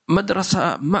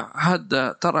مدرسة،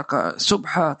 معهد، ترك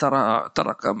سبحة،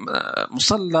 ترك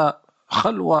مصلى،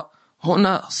 خلوة،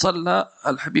 هنا صلى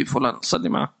الحبيب فلان صلي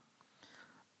معه.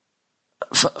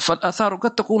 فالآثار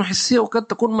قد تكون حسية وقد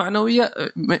تكون معنوية.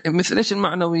 مثل إيش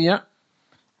المعنوية؟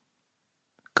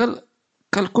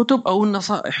 كالكتب أو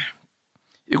النصائح.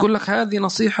 يقول لك هذه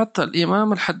نصيحة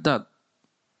الإمام الحداد،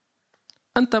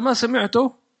 أنت ما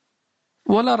سمعته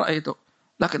ولا رأيته،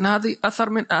 لكن هذه أثر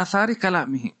من آثار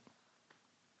كلامه،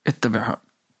 اتبعها.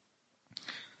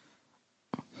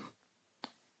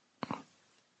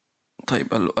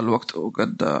 طيب الوقت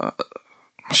قد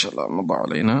ما شاء الله مضى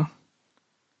علينا، إن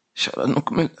شاء الله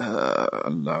نكمل.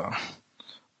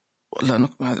 لا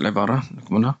نكمل هذه العبارة،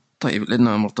 نكملها. طيب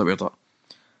لأنها مرتبطة.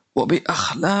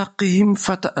 وبأخلاقهم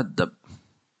فتأدب.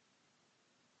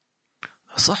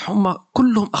 صح، هم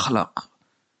كلهم أخلاق.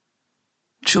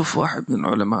 تشوف واحد من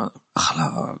العلماء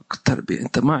أخلاق تربية،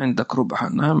 أنت ما عندك ربع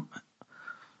نام،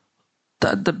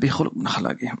 تأدب بخلق من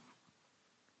أخلاقهم.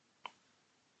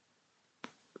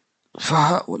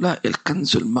 فهؤلاء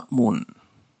الكنز المأمون.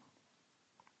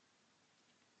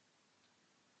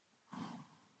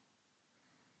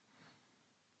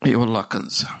 اي والله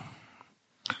كنز.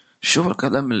 شوف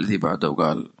الكلام الذي بعده،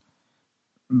 قال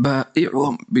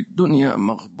بائعهم بالدنيا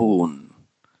مغبون.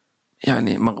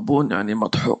 يعني مغبون يعني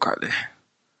مضحوك عليه.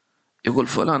 يقول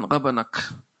فلان غبنك،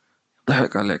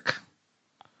 ضحك عليك.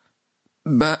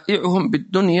 بائعهم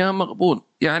بالدنيا مغبون،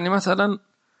 يعني مثلا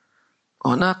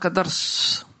هناك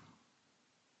درس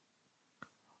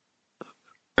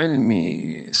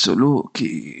علمي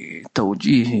سلوكي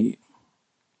توجيهي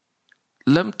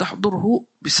لم تحضره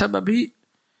بسبب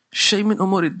شيء من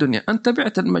أمور الدنيا، أنت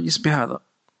بعت المجلس بهذا،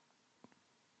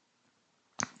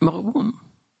 مغبون.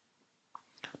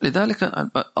 لذلك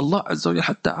الله عز وجل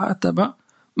حتى عاتب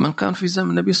من كان في زمن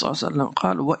النبي صلى الله عليه وسلم،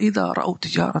 قال وإذا رأوا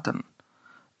تجارة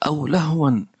أو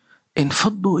لهوا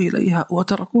انفضوا إليها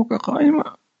وتركوك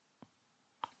قائما،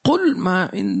 قل ما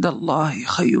عند الله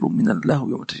خير من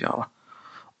اللهو والتجارة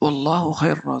والله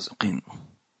خير الرازقين.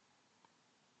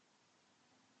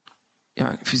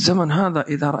 يعني في الزمن هذا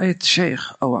إذا رأيت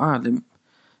شيخ أو عالم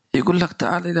يقول لك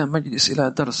تعال إلى مجلس إلى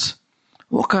درس،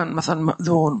 وكان مثلا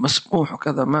مأذون مسموح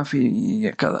وكذا، ما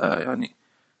في كذا، يعني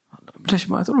ليش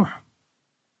ما تروح؟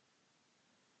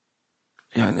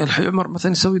 يعني الحي عمر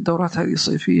مثلا يسوي الدورات هذه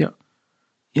الصيفية،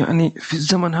 يعني في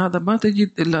الزمن هذا ما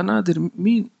تجد إلا نادر.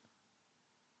 مين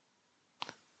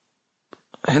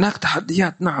هناك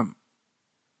تحديات، نعم.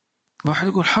 واحد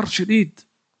يقول حر شديد،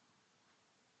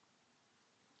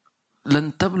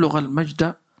 لن تبلغ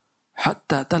المجد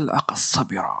حتى تلعق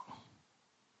الصبر،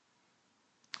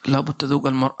 لابد تذوق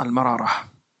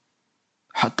المرارة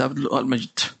حتى تبلغ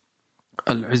المجد،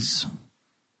 العز.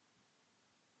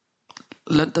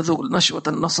 لن تذوق نشوة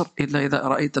النصر إلا إذا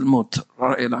رأيت الموت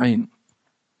رأي العين.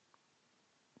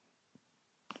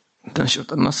 نشوة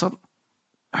النصر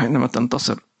حينما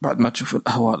تنتصر بعد ما تشوف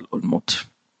الأهوال والموت.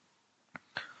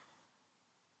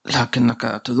 لكنك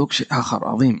تذوق شيء آخر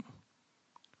عظيم،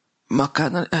 ما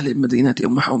كان لأهل المدينة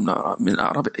يمنحهم من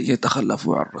الأعراب أن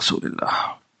يتخلفوا عن رسول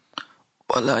الله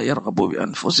ولا يرغبوا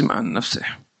بأنفسهم عن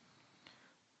نفسه.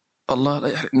 الله لا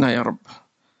يحرمنا يا رب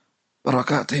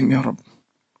بركاتهم يا رب.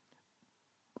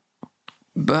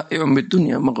 بائع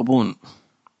بالدنيا مغبون،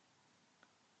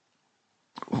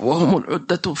 وهم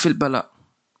العدة في البلاء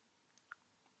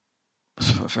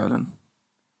فعلا.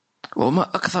 وما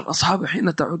أكثر أصحاب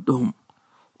حين تعدهم،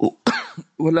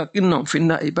 ولكنهم في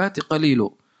النائبات قليل.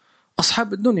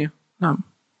 أصحاب الدنيا، نعم،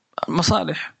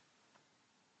 مصالح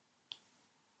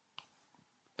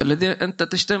الذين أنت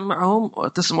تجتمع معهم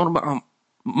وتسمر معهم،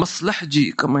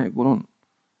 مصلحجي كما يقولون،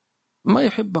 ما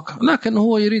يحبك لكن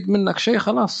هو يريد منك شيء،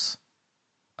 خلاص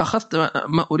أخذت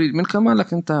ما أريد منك، ما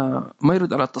لك أنت، ما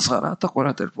يريد على اتصالاتك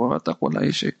ولا تلفوناتك ولا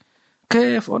أي شيء.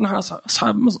 كيف ونحن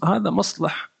أصحاب هذا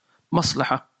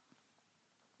مصلحة.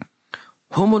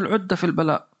 هم العدة في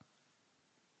البلاء،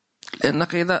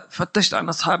 لأنك إذا فتشت عن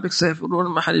أصحابك سيفرون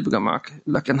ما حد يبقى معك.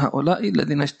 لكن هؤلاء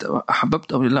الذين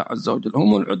أحببتهم لله عز وجل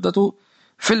هم العدة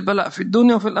في البلاء في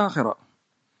الدنيا وفي الآخرة.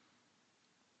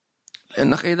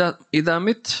 لأنك إذا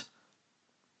مت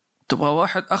تبغى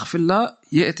واحد أخ في الله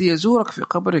يأتي يزورك في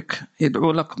قبرك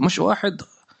يدعو لك، مش واحد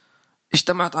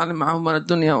اجتمعت على معه من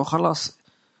الدنيا وخلاص.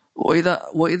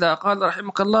 وإذا قال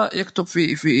رحمك الله يكتب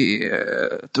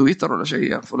في تويتر ولا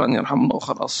شيء فلان يرحم الله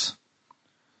وخلاص.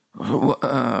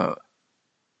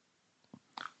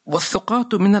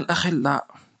 والثقات من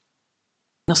الأخلاء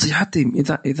نصيحتهم،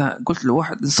 إذا قلت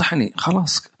لواحد انصحني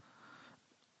خلاص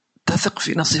تثق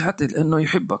في نصيحته لأنه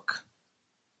يحبك،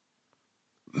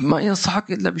 ما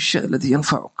ينصحك إلا بالشيء الذي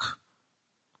ينفعك.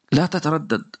 لا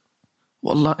تتردد،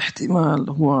 والله احتمال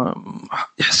هو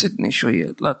يحسدني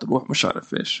شوية، لا تروح مش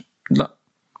عارف إيش، لا.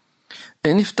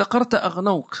 إن افتقرت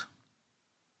أغنوك.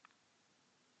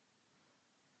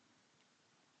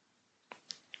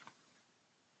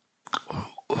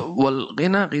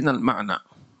 والغنى غنى المعنى.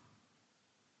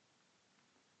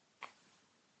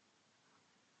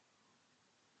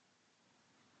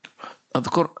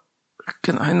 أذكر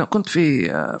حين كنت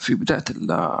في بداية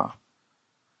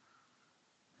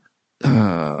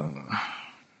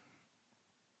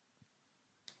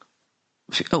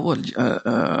في أول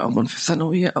أظن في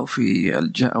الثانوية أو في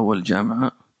أول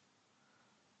جامعة،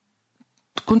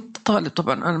 كنت طالب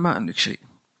طبعا، أنا ما أملك شيء.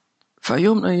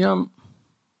 فيوم من الأيام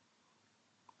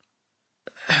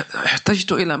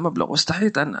احتجت إلى مبلغ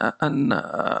واستحيت أن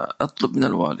أطلب من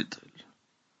الوالد،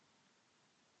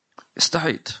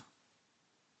 استحيت،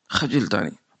 خجلت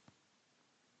يعني.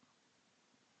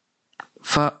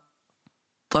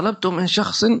 فطلبت من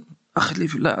شخص أخلي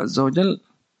في الله عز وجل،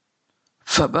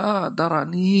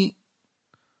 فبادرني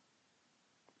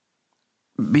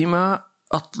بما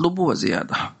أطلب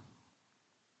وزيادة.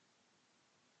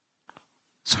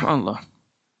 سبحان الله.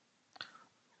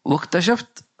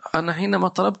 واكتشفت أنا حينما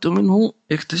طلبت منه،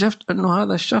 اكتشفت أنه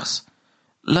هذا الشخص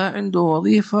لا عنده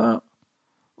وظيفة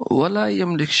ولا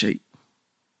يملك شيء،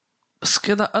 بس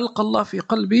كذا ألقى الله في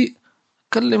قلبي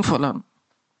كلم فلان،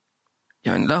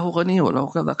 يعني لا هو غني ولا هو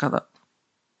كذا كذا.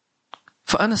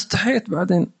 فأنا استحيت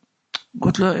بعدين،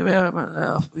 قلت له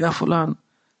يا فلان،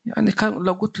 يعني كان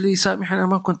لو قلت لي سامحني أنا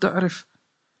ما كنت أعرف.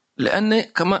 لأني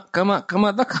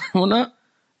كما ذكر هنا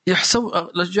يحسب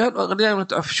الرجال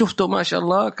أغنياء، شفته ما شاء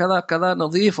الله كذا كذا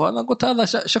نظيف، وأنا قلت هذا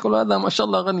شكله هذا ما شاء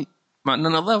الله غني، مع أن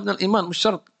نظافة من الإيمان مش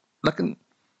شرط. لكن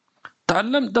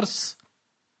تعلمت درس،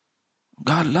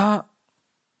 قال لا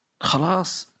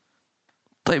خلاص،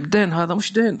 طيب دين هذا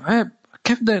مش دين، عيب،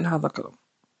 كيف دين هذا كلام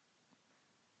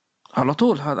على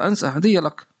طول، هذا أنسى هدية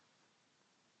لك.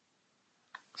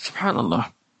 سبحان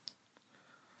الله،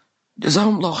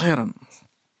 جزاهم الله خيرا.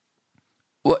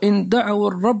 وإن دعوا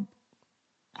الرب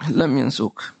لم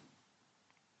ينسوك.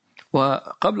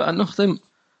 وقبل أن نختم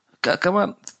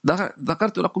كمان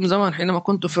ذكرت لكم زمان حينما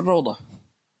كنت في الروضة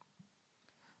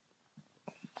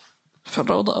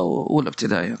أو أولى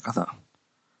ابتدائية كذا،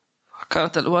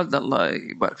 كانت الوالدة الله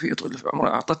يبارك فيه طول في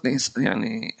عمرها أعطتني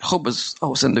يعني خبز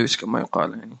أو سندويش كما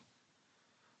يقال، يعني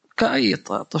كأي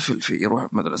طفل في يروح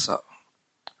المدرسة.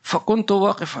 فكنت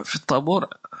واقف في الطابور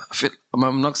في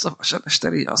أمام المقصف عشان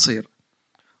أشتري عصير،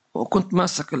 وكنت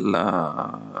ماسك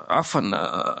عفوا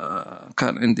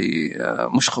كان عندي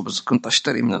مش خبز، كنت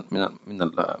أشتري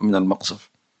من المقصف.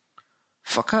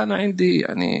 فكان عندي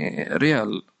يعني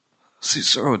ريال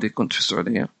سعودي، كنت في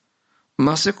السعودية،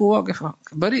 ماسك واقف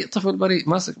بريء، طفل بريء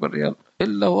ماسك بالريال،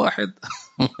 إلا واحد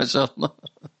ما شاء الله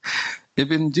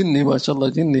ابن جني ما شاء الله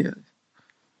جني يعني.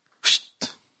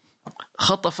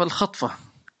 خطف الخطفة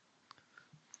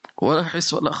ولا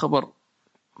حس ولا خبر،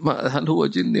 ما هل هو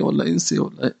جني ولا إنسي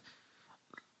ولا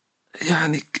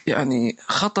يعني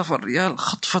خطف الريال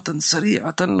خطفة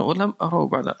سريعة ولم أره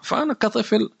بعدها. فأنا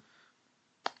كطفل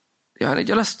يعني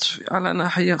جلست على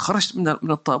ناحية، خرجت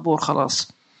من الطابور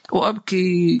خلاص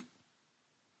وأبكي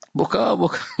بكاء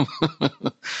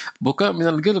بكاء من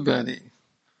القلب، يعني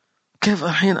كيف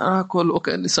الحين آكل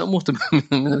وكأني سأموت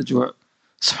من الجوع.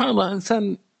 سبحان الله،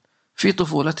 إنسان في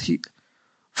طفولته.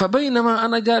 فبينما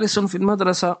أنا جالس في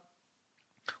المدرسة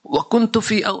وكنت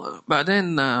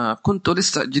بعدين كنت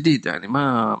لسه جديد، يعني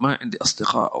ما عندي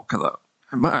أصدقاء أو كذا،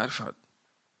 ما أعرف حد،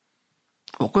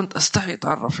 وكنت أستحي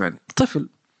أتعرف، يعني طفل.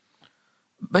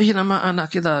 بينما أنا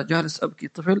كذا جالس أبكي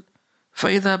طفل،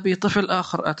 فإذا بي طفل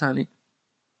آخر أتاني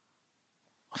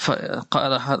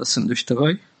فقال هذا السندويش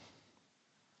تبعي،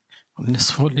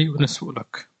 نصفه لي ونصفه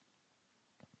لك.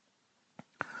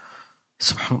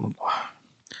 سبحان الله.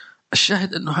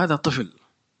 الشاهد أنه هذا طفل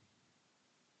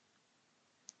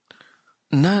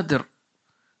نادر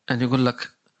أن يقول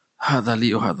لك هذا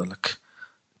لي وهذا لك.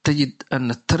 تجد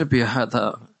أن التربية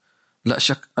هذا لا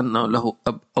شك أنه له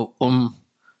أب أو أم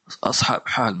أصحاب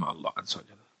حال مع الله عز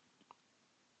وجل.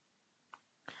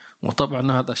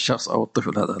 وطبعا هذا الشخص أو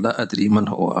الطفل هذا لا أدري من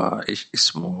هو، إيش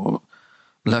اسمه،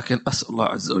 لكن أسأل الله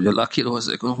عز وجل، أكيد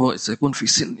هو سيكون في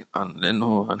سن الآن،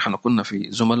 لأنه نحن كنا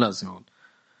في زملاء زمان.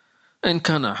 إن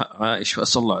كان عائش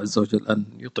فأسأل الله عز وجل أن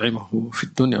يطعمه في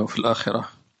الدنيا وفي الآخرة،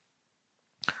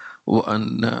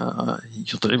 وأن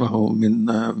يطعمه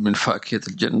من فاكهة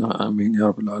الجنة، آمين يا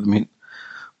رب العالمين.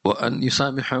 وأن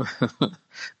يسامح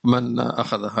من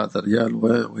أخذ هذا الريال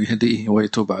ويهديه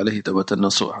ويتوب عليه توبة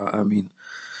نصوحا، آمين.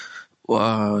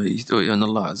 وأن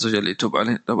الله عز وجل يتوب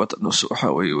عليه توبة نصوحا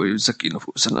ويزكي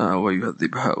نفوسنا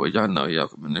ويهذبها ويجعلنا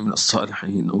وإياكم من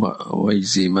الصالحين،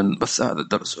 ويجزي من بث هذا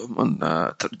الدرس ومن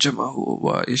ترجمه،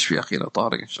 ويشفي أخينا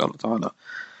طارق إن شاء الله تعالى،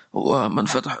 ومن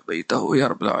فتح بيته يا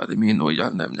رب العالمين،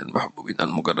 ويجعلنا من المحبوبين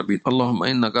المقربين. اللهم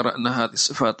إنا قرأنا هذه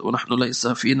الصفات ونحن ليس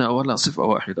فينا ولا صفة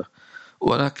واحدة،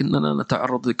 ولكننا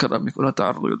نتعرض لكرمك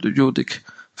ونتعرض لجودك.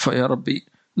 فيا ربي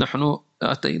نحن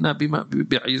أتينا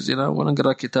بعجزنا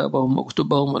ونقرأ كتابهم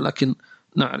وكتبهم، ولكن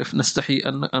نعرف نستحي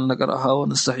أن نقرأها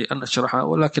ونستحي أن نشرحها،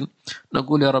 ولكن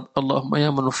نقول يا رب اللهم يا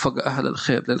من وفق أهل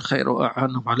الخير للخير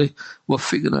وأعانهم عليه،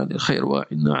 وفقنا للخير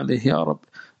وأعنا عليه يا رب،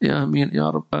 يا آمين يا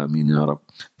رب، آمين يا رب.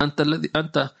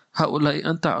 أنت هؤلاء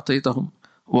أنت أعطيتهم،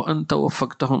 وأنت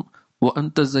وفقتهم،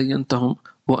 وأنت زينتهم،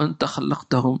 وأنت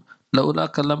خلقتهم،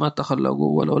 لولاك لما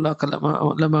تخلقوا، ولولاك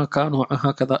لما كانوا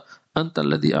هكذا. أنت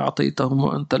الذي أعطيتهم،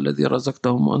 وأنت الذي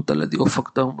رزقتهم، وأنت الذي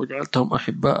وفقتهم وجعلتهم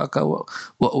أحباءك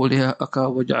وأولياءك،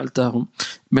 وجعلتهم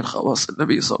من خواص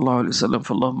النبي صلى الله عليه وسلم.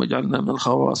 فاللهم اجعلنا من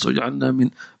الخواص، واجعلنا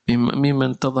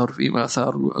ممن تظهر فيما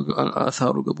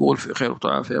آثار قبول في خير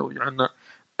وعافية، واجعلنا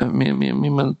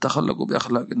ممن تخلقوا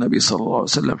بأخلاق النبي صلى الله عليه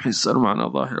وسلم حسا ومعنى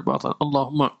ظاهر باطن.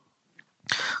 اللهم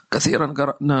كثيرا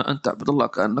قرأنا أن تعبد الله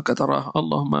كأنك تراه.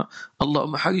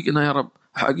 اللهم حققنا يا رب،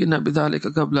 حققنا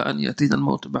بذلك قبل أن يأتينا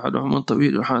الموت بعد عمر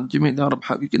طويل وحان جميل يا رب.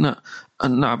 حققنا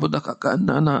أن نعبدك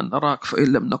كأننا نراك،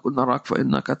 فإن لم نكن نراك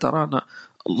فإنك ترانا.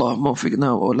 اللهم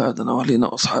وفقنا وأولادنا وأهلنا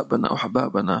وأصحابنا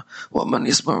وحبابنا ومن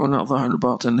يسمعنا ظاهر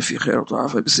الباطن في خير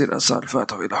وطاعة بسير أسار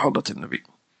الفاتحة إلى حضرة النبي.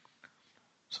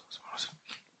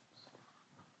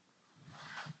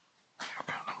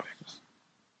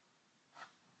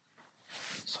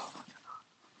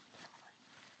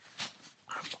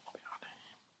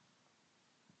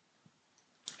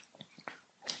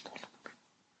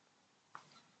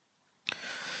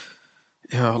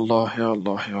 يا الله يا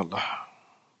الله يا الله.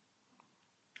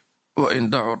 وإن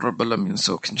دعوا الرب لم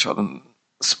ينسوك. إن شاء الله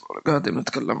الأسبوع القادم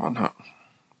نتكلم عنها.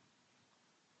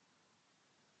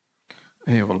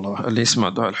 اي والله، اللي يسمع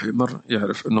دعاء الحمر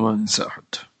يعرف انه ما ينسى احد.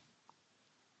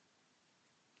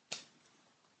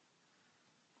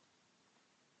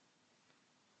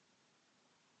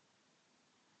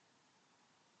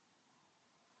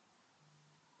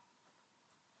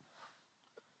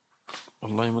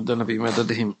 الله يمدنا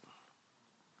بمددهم.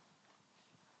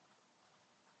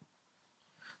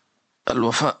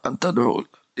 الوفاء أن تدعو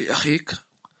لأخيك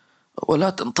ولا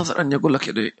تنتظر أن يقول لك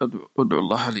ادعو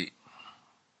الله لي.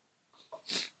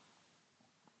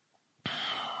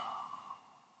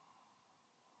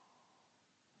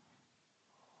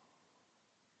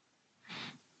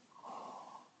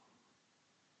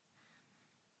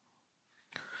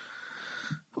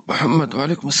 محمد: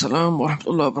 وعليكم السلام ورحمة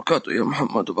الله وبركاته يا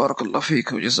محمد، وبارك الله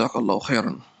فيك وجزاك الله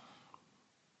خيرا.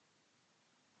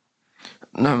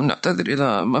 نعم، نعتذر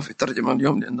إذا ما في ترجمة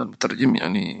اليوم لأن المترجم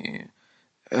يعني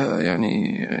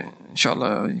إن شاء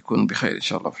الله يكون بخير إن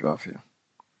شاء الله في عافية.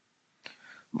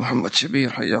 محمد شبير: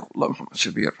 حياك الله محمد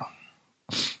شبير،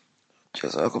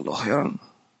 جزاك الله خيرا.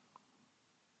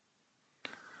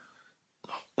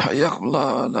 حياكم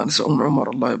الله. لا نسأل أم عمر: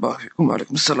 الله يبارك فيكم.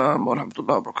 وعليكم السلام ورحمة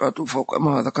الله وبركاته فوق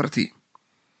ما ذكرتي.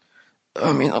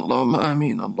 آمين اللهم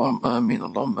آمين اللهم آمين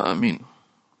اللهم آمين.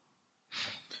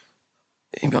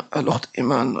 الأخت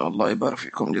إيمان: الله يبارك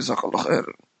فيكم، جزاك الله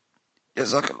خير.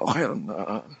 جزاك الله خيرا.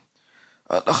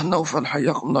 الأخ نوفل: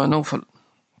 حياكم الله نوفل.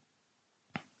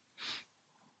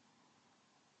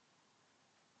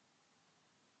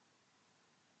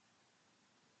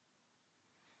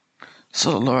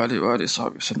 صلى الله عليه وآله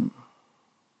وصحبه وسلم.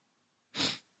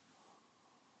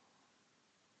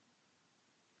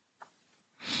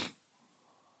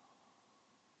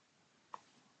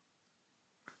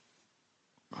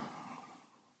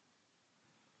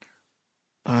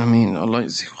 آمين. الله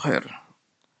يجزيك خير.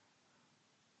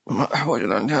 ما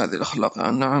أحوجنا عن هذه الأخلاق؟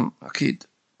 نعم أكيد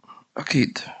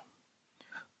أكيد.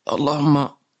 اللهم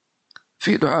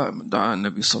في دعاء من دعاء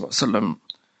النبي صلى الله عليه وسلم: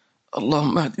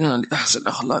 اللهم اهدنا لأحسن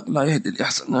الأخلاق لا يهدي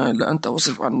لأحسنها إلا أنت،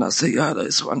 واصرف عنا السيئة لا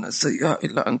يصرف عنا السيئة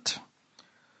إلا أنت.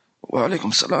 وعليكم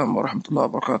السلام ورحمة الله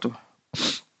وبركاته.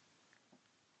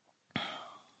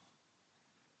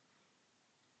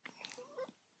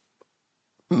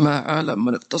 ما عالم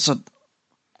من اقتصد.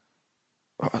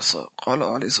 قال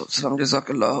عليه الصلاة والسلام: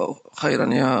 جزاك الله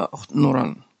خيرا يا أخت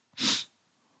نوران.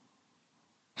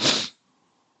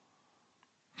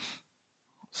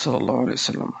 صلى الله عليه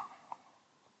وسلم.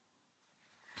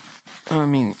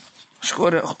 آمين.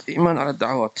 شكرا يا أخت إيمان على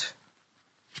الدعوات.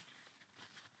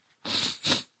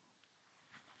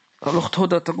 الأخت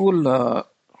هدى تقول: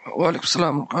 وعليكم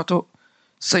السلام وبركاته.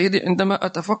 سيدي، عندما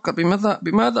أتفكر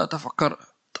بماذا أتفكر؟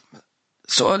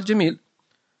 سؤال جميل.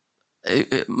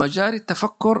 مجاري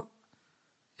التفكر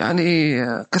يعني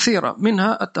كثيرة،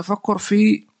 منها التفكر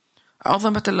في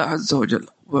عظمة الله عز وجل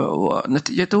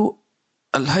ونتيجته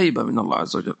الهيبة من الله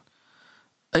عز وجل.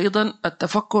 أيضا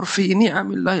التفكر في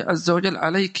نعم الله عز وجل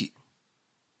عليك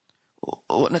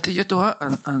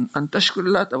ونتيجتها أن تشكر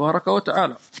الله تبارك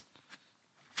وتعالى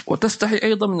وتستحي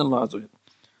أيضا من الله عز وجل.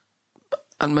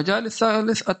 المجال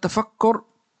الثالث التفكر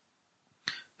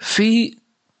في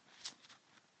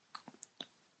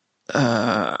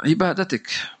عبادتك،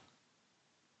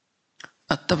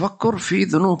 التفكر في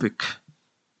ذنوبك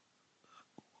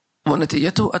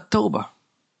ونتيجته التوبة.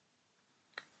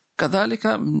 كذلك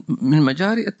من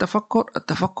مجاري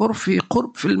التفكر في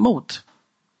قرب في الموت،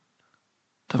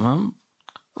 تمام،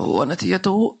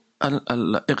 ونتيجته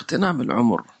اغتنام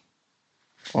العمر.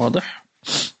 واضح؟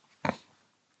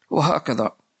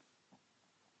 وهكذا.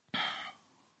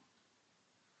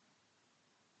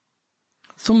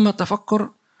 ثم تفكر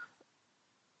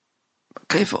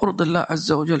كيف أرضي الله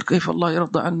عز وجل، كيف الله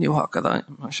يرضى عني، وهكذا.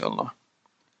 ما شاء الله.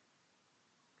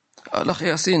 الأخ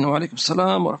ياسين: وعليكم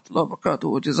السلام ورحمة الله وبركاته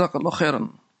وجزاك الله خيرا.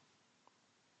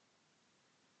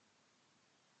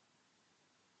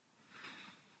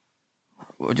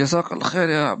 وجزاك الله خير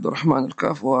يا عبد الرحمن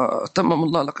الكاف، وتمم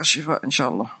الله لك الشفاء إن شاء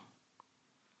الله.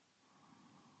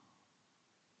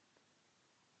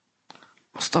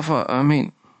 مصطفى: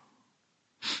 آمين.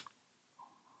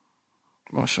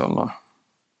 ما شاء الله.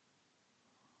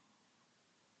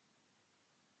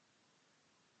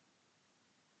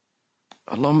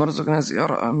 اللهم ارزقنا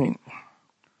زيارة. آمين.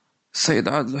 السيد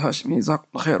عادل الهاشمي: جزاك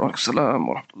الله خير. وعليكم السلام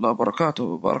ورحمة الله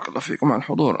وبركاته. بارك الله فيكم على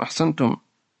الحضور، أحسنتم.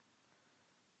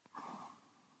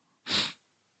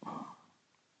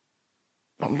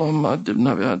 اللهم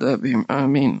أدبنا بآدابهم.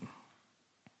 آمين.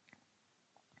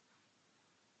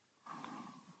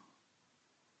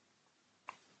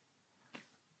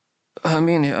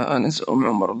 آمين يا آنس أم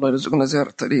عمر. الله يرزقنا زيارة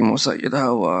تريم وسيدها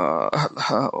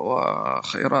وأهلها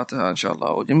وخيراتها إن شاء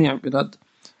الله، وجميع بلاد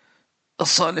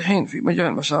الصالحين في مجال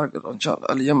المشارق إن شاء الله،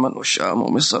 اليمن والشام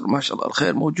ومصر. ما شاء الله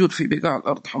الخير موجود في بقاع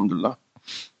الأرض، الحمد لله.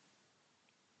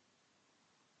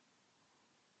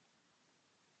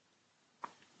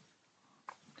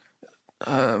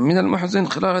 من المحزن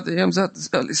خلال هذه الأيام زاد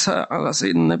الإساءة على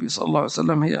سيدنا النبي صلى الله عليه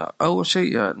وسلم. هي أول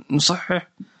شيء نصحح: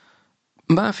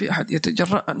 ما في أحد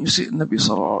يتجرأ أن يسيء النبي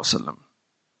صلى الله عليه وسلم.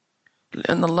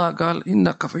 لأن الله قال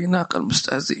إنا كفيناك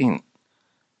المستهزئين،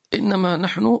 إنما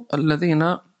نحن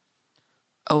الذين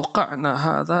أوقعنا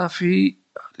هذا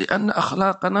لأن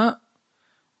أخلاقنا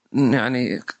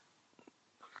يعني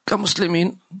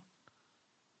كمسلمين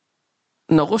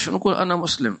نغش ونقول أنا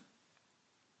مسلم،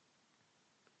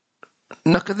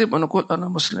 نكذب ونقول أنا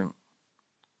مسلم،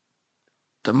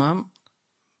 تمام.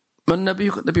 ما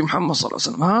النبي محمد صلى الله عليه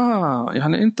وسلم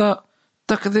يعني أنت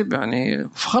تكذب يعني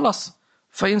خلاص،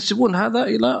 فينسبون هذا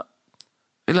إلى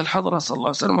الحضرة صلى الله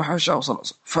عليه وسلم وحاشاه صلى الله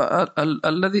عليه وسلم.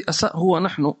 فالذي أساء هو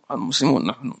نحن المسلمون،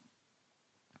 نحن.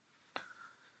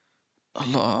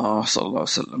 الله صلى الله عليه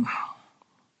وسلم.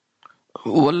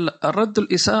 والرد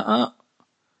الإساءة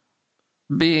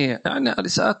يعني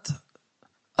الإساءة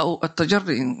أو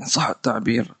التجري إن صح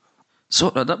التعبير،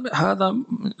 سوء الأدب، هذا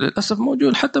للأسف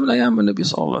موجود حتى من أيام النبي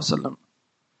صلى الله عليه وسلم.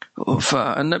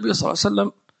 فالنبي صلى الله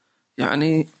عليه وسلم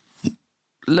يعني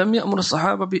لم يأمر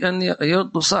الصحابة بأن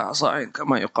يردوا ساعة صاعين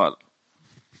كما يقال،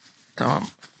 تمام.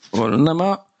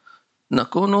 وإنما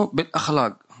نكون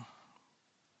بالأخلاق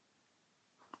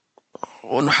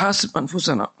ونحاسب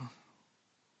أنفسنا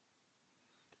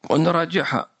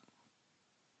ونراجعها.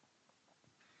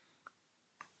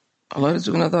 الله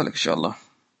يرزقنا ذلك إن شاء الله.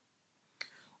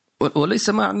 وليس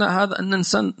معنى هذا أن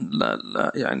الإنسان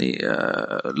لا يعني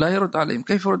لا يرد عليهم.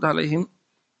 كيف يرد عليهم؟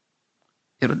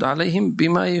 يرد عليهم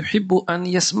بما يحب أن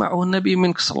يسمعه النبي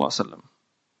منك صلى الله عليه وسلم.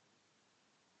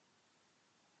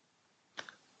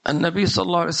 النبي صلى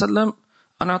الله عليه وسلم،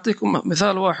 أنا أعطيكم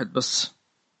مثال واحد بس،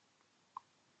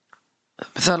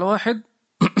 مثال واحد.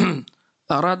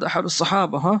 أراد أحد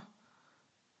الصحابة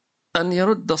أن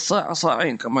يرد الصاع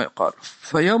صاعين كما يقال،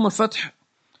 فيوم الفتح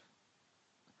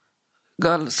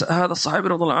قال هذا الصحابي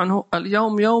رضي الله عنه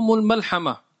اليوم يوم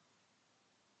الملحمة،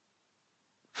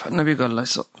 فالنبي قال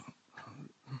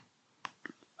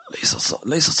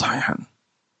ليس صحيحا،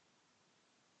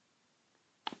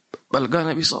 بل قال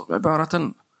النبي صلى الله عليه وسلم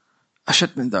عبارة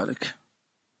أشد من ذلك،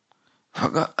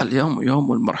 فقال اليوم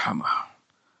يوم المرحمة،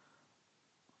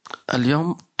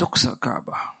 اليوم تكسر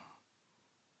كعبة،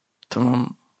 تمام،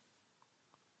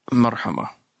 مرحمة.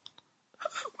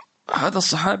 هذا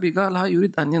الصحابي قالها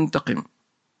يريد أن ينتقم،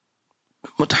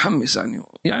 متحمس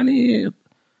يعني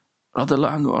رضي الله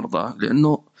عنه وأرضاه،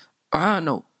 لأنه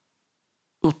عانوا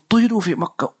اضطهدوا في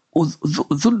مكة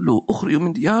وذلوا، أخرجوا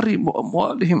من ديارهم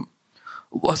وأموالهم،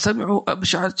 وسمعوا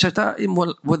أبشع الشتائم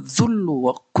والذل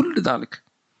وكل ذلك.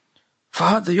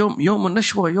 فهذا يوم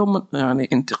النشوة، يوم يعني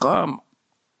انتقام.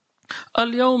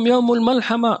 اليوم يوم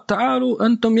الملحمة، تعالوا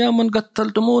أنتم يا من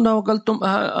قتلتمونا وقلتم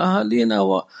أهالينا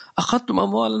وأخذتم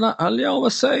أموالنا، اليوم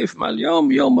السيف، ما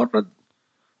اليوم يوم الرد.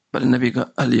 بل النبي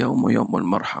قال اليوم يوم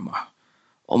المرحمة.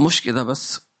 ومش كذا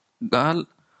بس، قال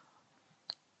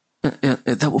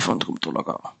اذهبوا فأنتم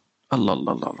طلقاء. الله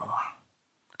الله الله الله.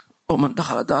 ومن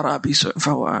دخل دار أبي سعيد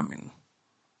فهو آمن.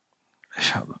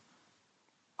 إيش هذا؟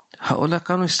 هؤلاء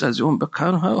كانوا يستهزئون بك،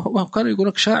 كانوا يقول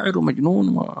لك شاعر ومجنون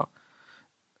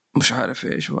ومش عارف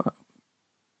إيش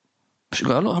مش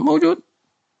قالوا موجود.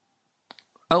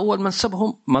 أول من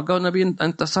سبهم ما قال النبي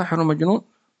أنت ساحر ومجنون،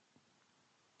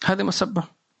 هذه مسبة.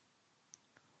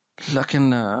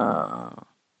 لكن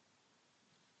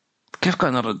كيف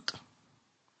كان الرد؟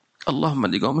 اللهم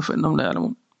لقوم فإنهم لا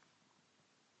يعلمون.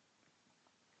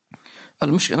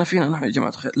 المشكلة فينا نحن يا جماعة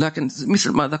الخير. لكن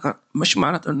مثل ما ذكر، مش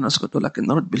معناته أن نسكت، ولكن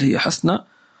نرد بالهي حسنة،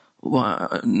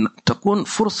 وتكون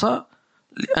فرصة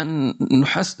لأن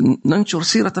ننشر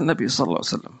سيرة النبي صلى الله عليه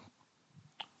وسلم،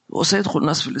 وسيدخل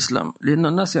الناس في الإسلام، لأن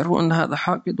الناس يعرفون أن هذا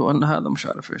حاقد وأن هذا مش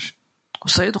عارف إيش،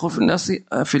 وسيدخل في الناس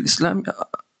في الإسلام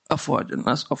أفواجا،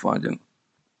 الناس أفواجا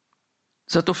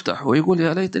ستفتح، ويقول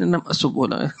يا ليتني لم أسب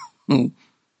ولا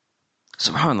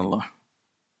سبحان الله.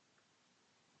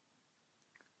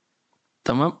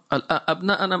 تمام.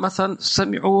 أبناءنا مثلا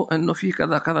سمعوا أنه في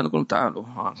كذا كذا، نقول تعالوا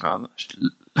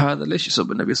هذا ليش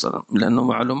يسب النبي صلى الله عليه وسلم؟ لأنه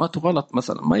معلوماته غلط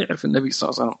مثلا، ما يعرف النبي صلى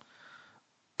الله عليه وسلم.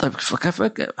 طيب فكيف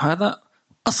هذا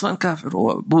أصلا كافر،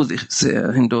 هو بوذي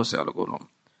هندوسي على قولهم،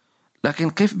 لكن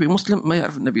كيف بمسلم ما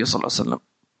يعرف النبي صلى الله عليه وسلم؟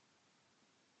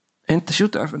 أنت شو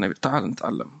تعرف النبي؟ تعال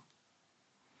نتعلم.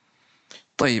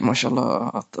 طيب ما شاء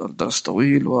الله الدرس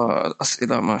طويل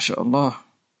والأسئلة ما شاء الله.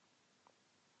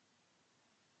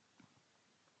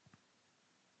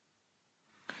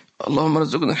 اللهم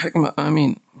رزقنا الحكمة،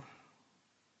 آمين.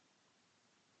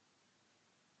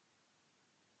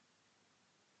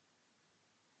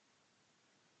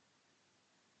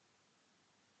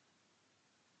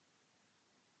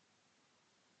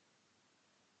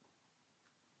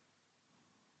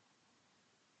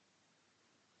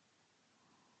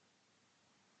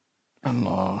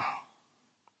 الله،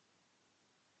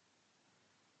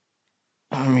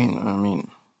 آمين آمين.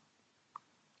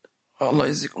 الله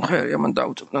يجزيكم خير يا من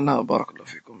دعوتم لنا، بارك الله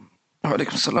فيكم.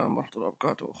 وعليكم السلام ورحمة الله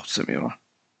وبركاته. أخت سميرة.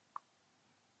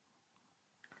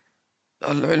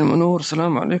 العلم نور.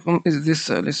 السلام عليكم. Is this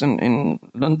lesson in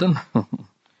London?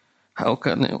 How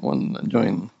can one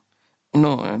join?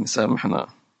 No يعني سامحنا.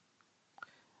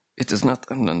 It is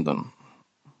not in London.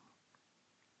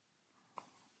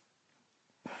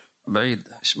 بعيد.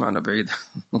 إيش معنى بعيد؟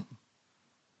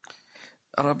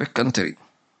 Arabic country.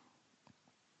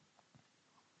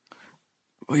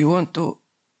 We want to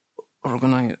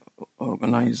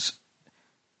organize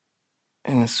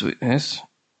in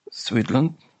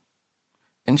Sweden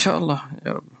إن شاء الله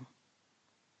يا رب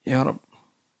يا رب.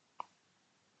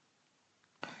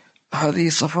 هذه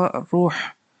صفاء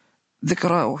الروح،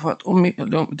 ذكرى وفاة أمي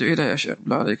اليوم. ادعي لها يا شيخ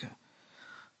بالله عليك.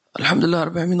 الحمد لله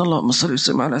رب العالمين. اللهم صل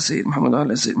وسلم على سيدنا محمد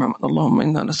وعلى سيدنا محمد. اللهم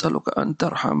إنا نسألك أن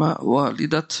ترحم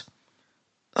والدة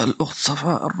الأخت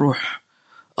صفاء الروح.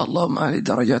 اللهم أعلي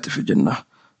درجات في الجنة.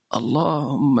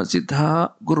 اللهم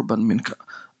زدها قربا منك.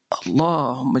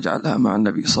 اللهم اجعلها مع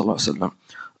النبي صلى الله عليه وسلم.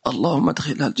 اللهم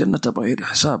ادخلها الجنة بغير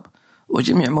حساب.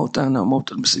 وجميع موتانا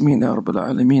وموتى المسلمين يا رب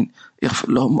العالمين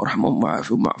اغفر لهم وارحمهم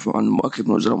وعافهم واعف عنهم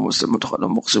واكرم نزلهم وسلم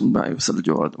مدخلهم واقسم الماء وثلج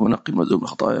ونقي المذنوب من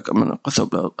الخطايا كما نقى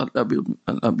الثوب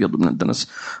الابيض من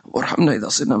الدنس. وارحمنا اذا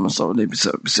صرنا من صولي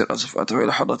بسر اسفاته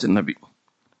الى حضرة النبي.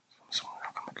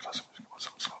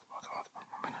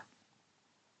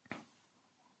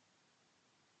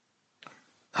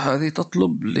 هذه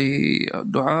تطلب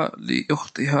لدعاء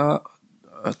لأختها،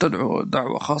 تدعو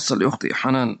دعوة خاصة لأختي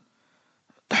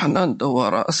حنان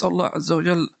دوارة. أسأل الله عز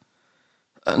وجل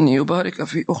أن يبارك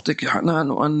في أختك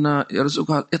حنان، وأن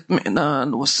يرزقها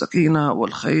الإطمئنان والسكينة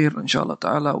والخير إن شاء الله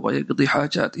تعالى، ويقضي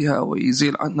حاجاتها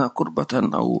ويزيل عنها كربة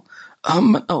أو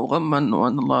هما أو غما،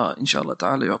 وأن الله إن شاء الله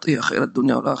تعالى يعطيها خير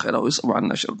الدنيا والآخرة ويصب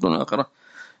عنا شر الدنيا والآخرة،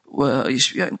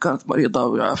 ويشفيها إن كانت مريضة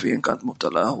ويعافيها إن كانت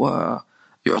مبتلاه،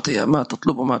 ويعطيها ما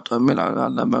تطلب وما تؤمل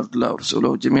على ما يرضي الله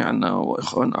ورسوله جميعا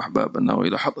وإخواننا أحبابنا،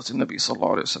 وإلى حضرة النبي صلى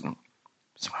الله عليه وسلم.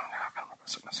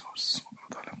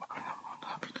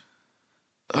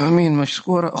 آمين.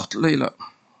 مشكورة أخت ليلى.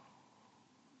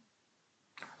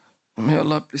 May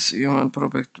Allah bless you and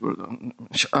protect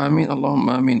you. آمين اللهم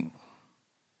آمين.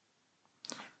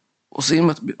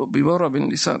 أصيمت بورم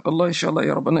باللسان. الله إن شاء الله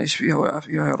يا ربنا يشفيها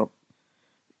ويعافيها يا رب.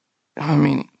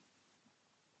 آمين.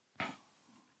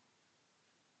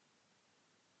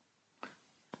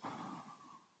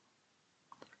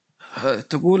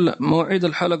 تقول موعد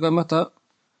الحلقة متى؟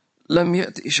 لم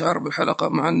يأتي إشعار بالحلقة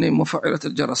مع أني مفعلة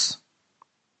الجرس.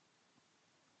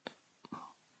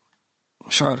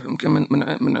 مش عارف، يمكن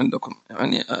من عندكم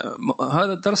يعني.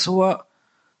 هذا الدرس هو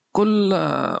كل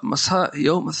مساء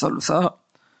يوم الثلاثاء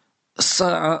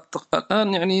الساعة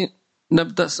الآن يعني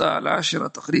نبدأ الساعة 10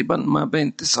 تقريبا، ما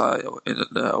بين 9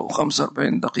 أو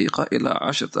 45 دقيقة إلى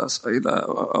 10 إلى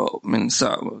من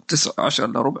ساعة 9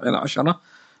 إلى ربع إلى 10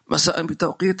 مساء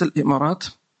بتوقيت الإمارات،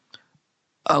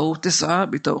 أو 9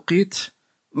 بتوقيت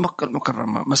مكة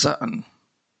المكرمة مساء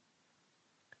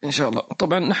إن شاء الله.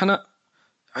 طبعا نحن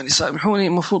يعني سامحوني،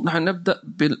 المفروض نحن نبدأ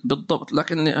بالضبط،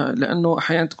 لكن لأنه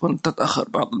أحيانا تكون تتأخر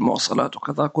بعض المواصلات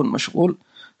وكذا، أكون مشغول،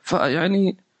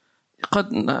 فيعني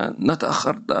قد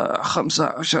نتأخر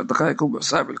 15 دقائق ربع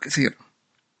ساعة بالكثير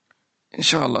إن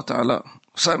شاء الله تعالى،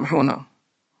 سامحونا.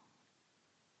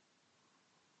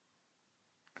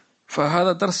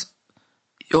 فهذا درس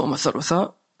يوم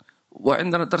الثلاثاء،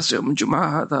 وعندنا درس يوم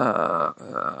الجمعة، هذا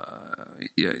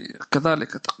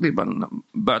كذلك تقريبا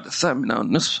بعد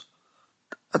 8:30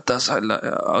 9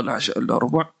 أو 10 إلا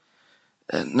ربع،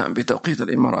 نعم بتوقيت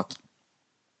الإمارات.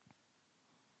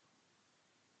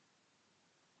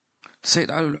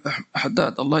 سيد علي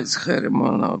حداد، الله يجزيك خير،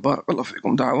 بارك الله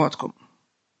فيكم، دعواتكم.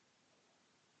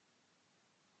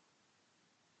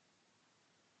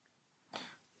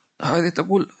 هذه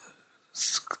تقول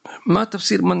ما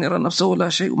تفسير من يرى نفسه لا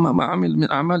شيء وما عمل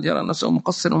من أعمال يرى نفسه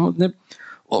مقصر ومذنب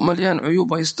ومليان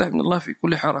عيوب ويستحي من الله في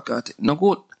كل حركاته.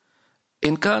 نقول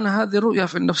إن كان هذه الرؤيا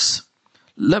في النفس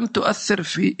لم تؤثر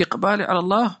في إقبالي على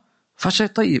الله فشيء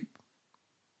طيب.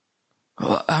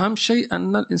 وأهم شيء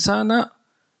أن الإنسان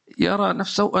يرى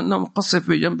نفسه أنه مقصر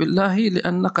في جنب الله،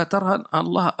 لأنك ترى أن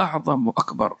الله أعظم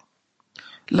وأكبر.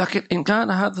 لكن إن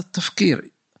كان هذا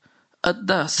التفكير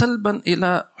أدى سلبا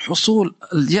إلى حصول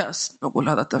اليأس، نقول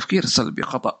هذا تفكير سلبي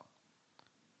خطأ،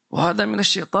 وهذا من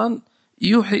الشيطان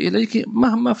يوحي إليك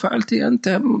مهما فعلتي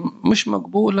أنت مش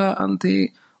مقبولة، أنت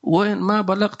وين ما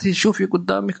بلغتي، شوفي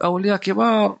قدامك أولياء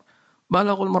كبار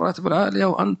بلغوا المراتب العالية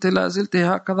وأنت لا زلت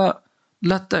هكذا،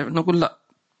 لا تتعب. نقول لا،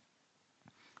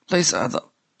 ليس هذا.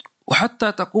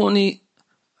 وحتى تكوني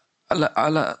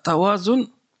على توازن،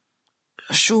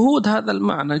 شهود هذا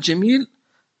المعنى جميل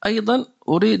أيضا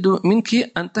أريد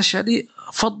منك أن تشهدي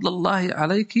فضل الله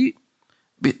عليك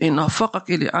بأن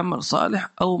وفقك لعمل صالح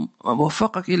أو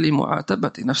وفقك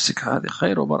لمعاتبة نفسك. هذه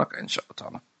خير وبركة إن شاء الله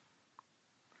تعالى.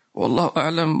 والله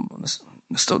أعلم.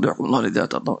 نستودعكم الله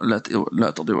لذات لا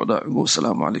تضيع ودائعه.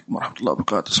 السلام عليكم ورحمة الله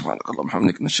وبركاته. سبحانك اللهم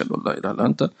وبحمدك، نشهد أن لا إله إلا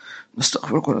أنت،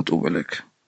 نستغفرك ونتوب إليك.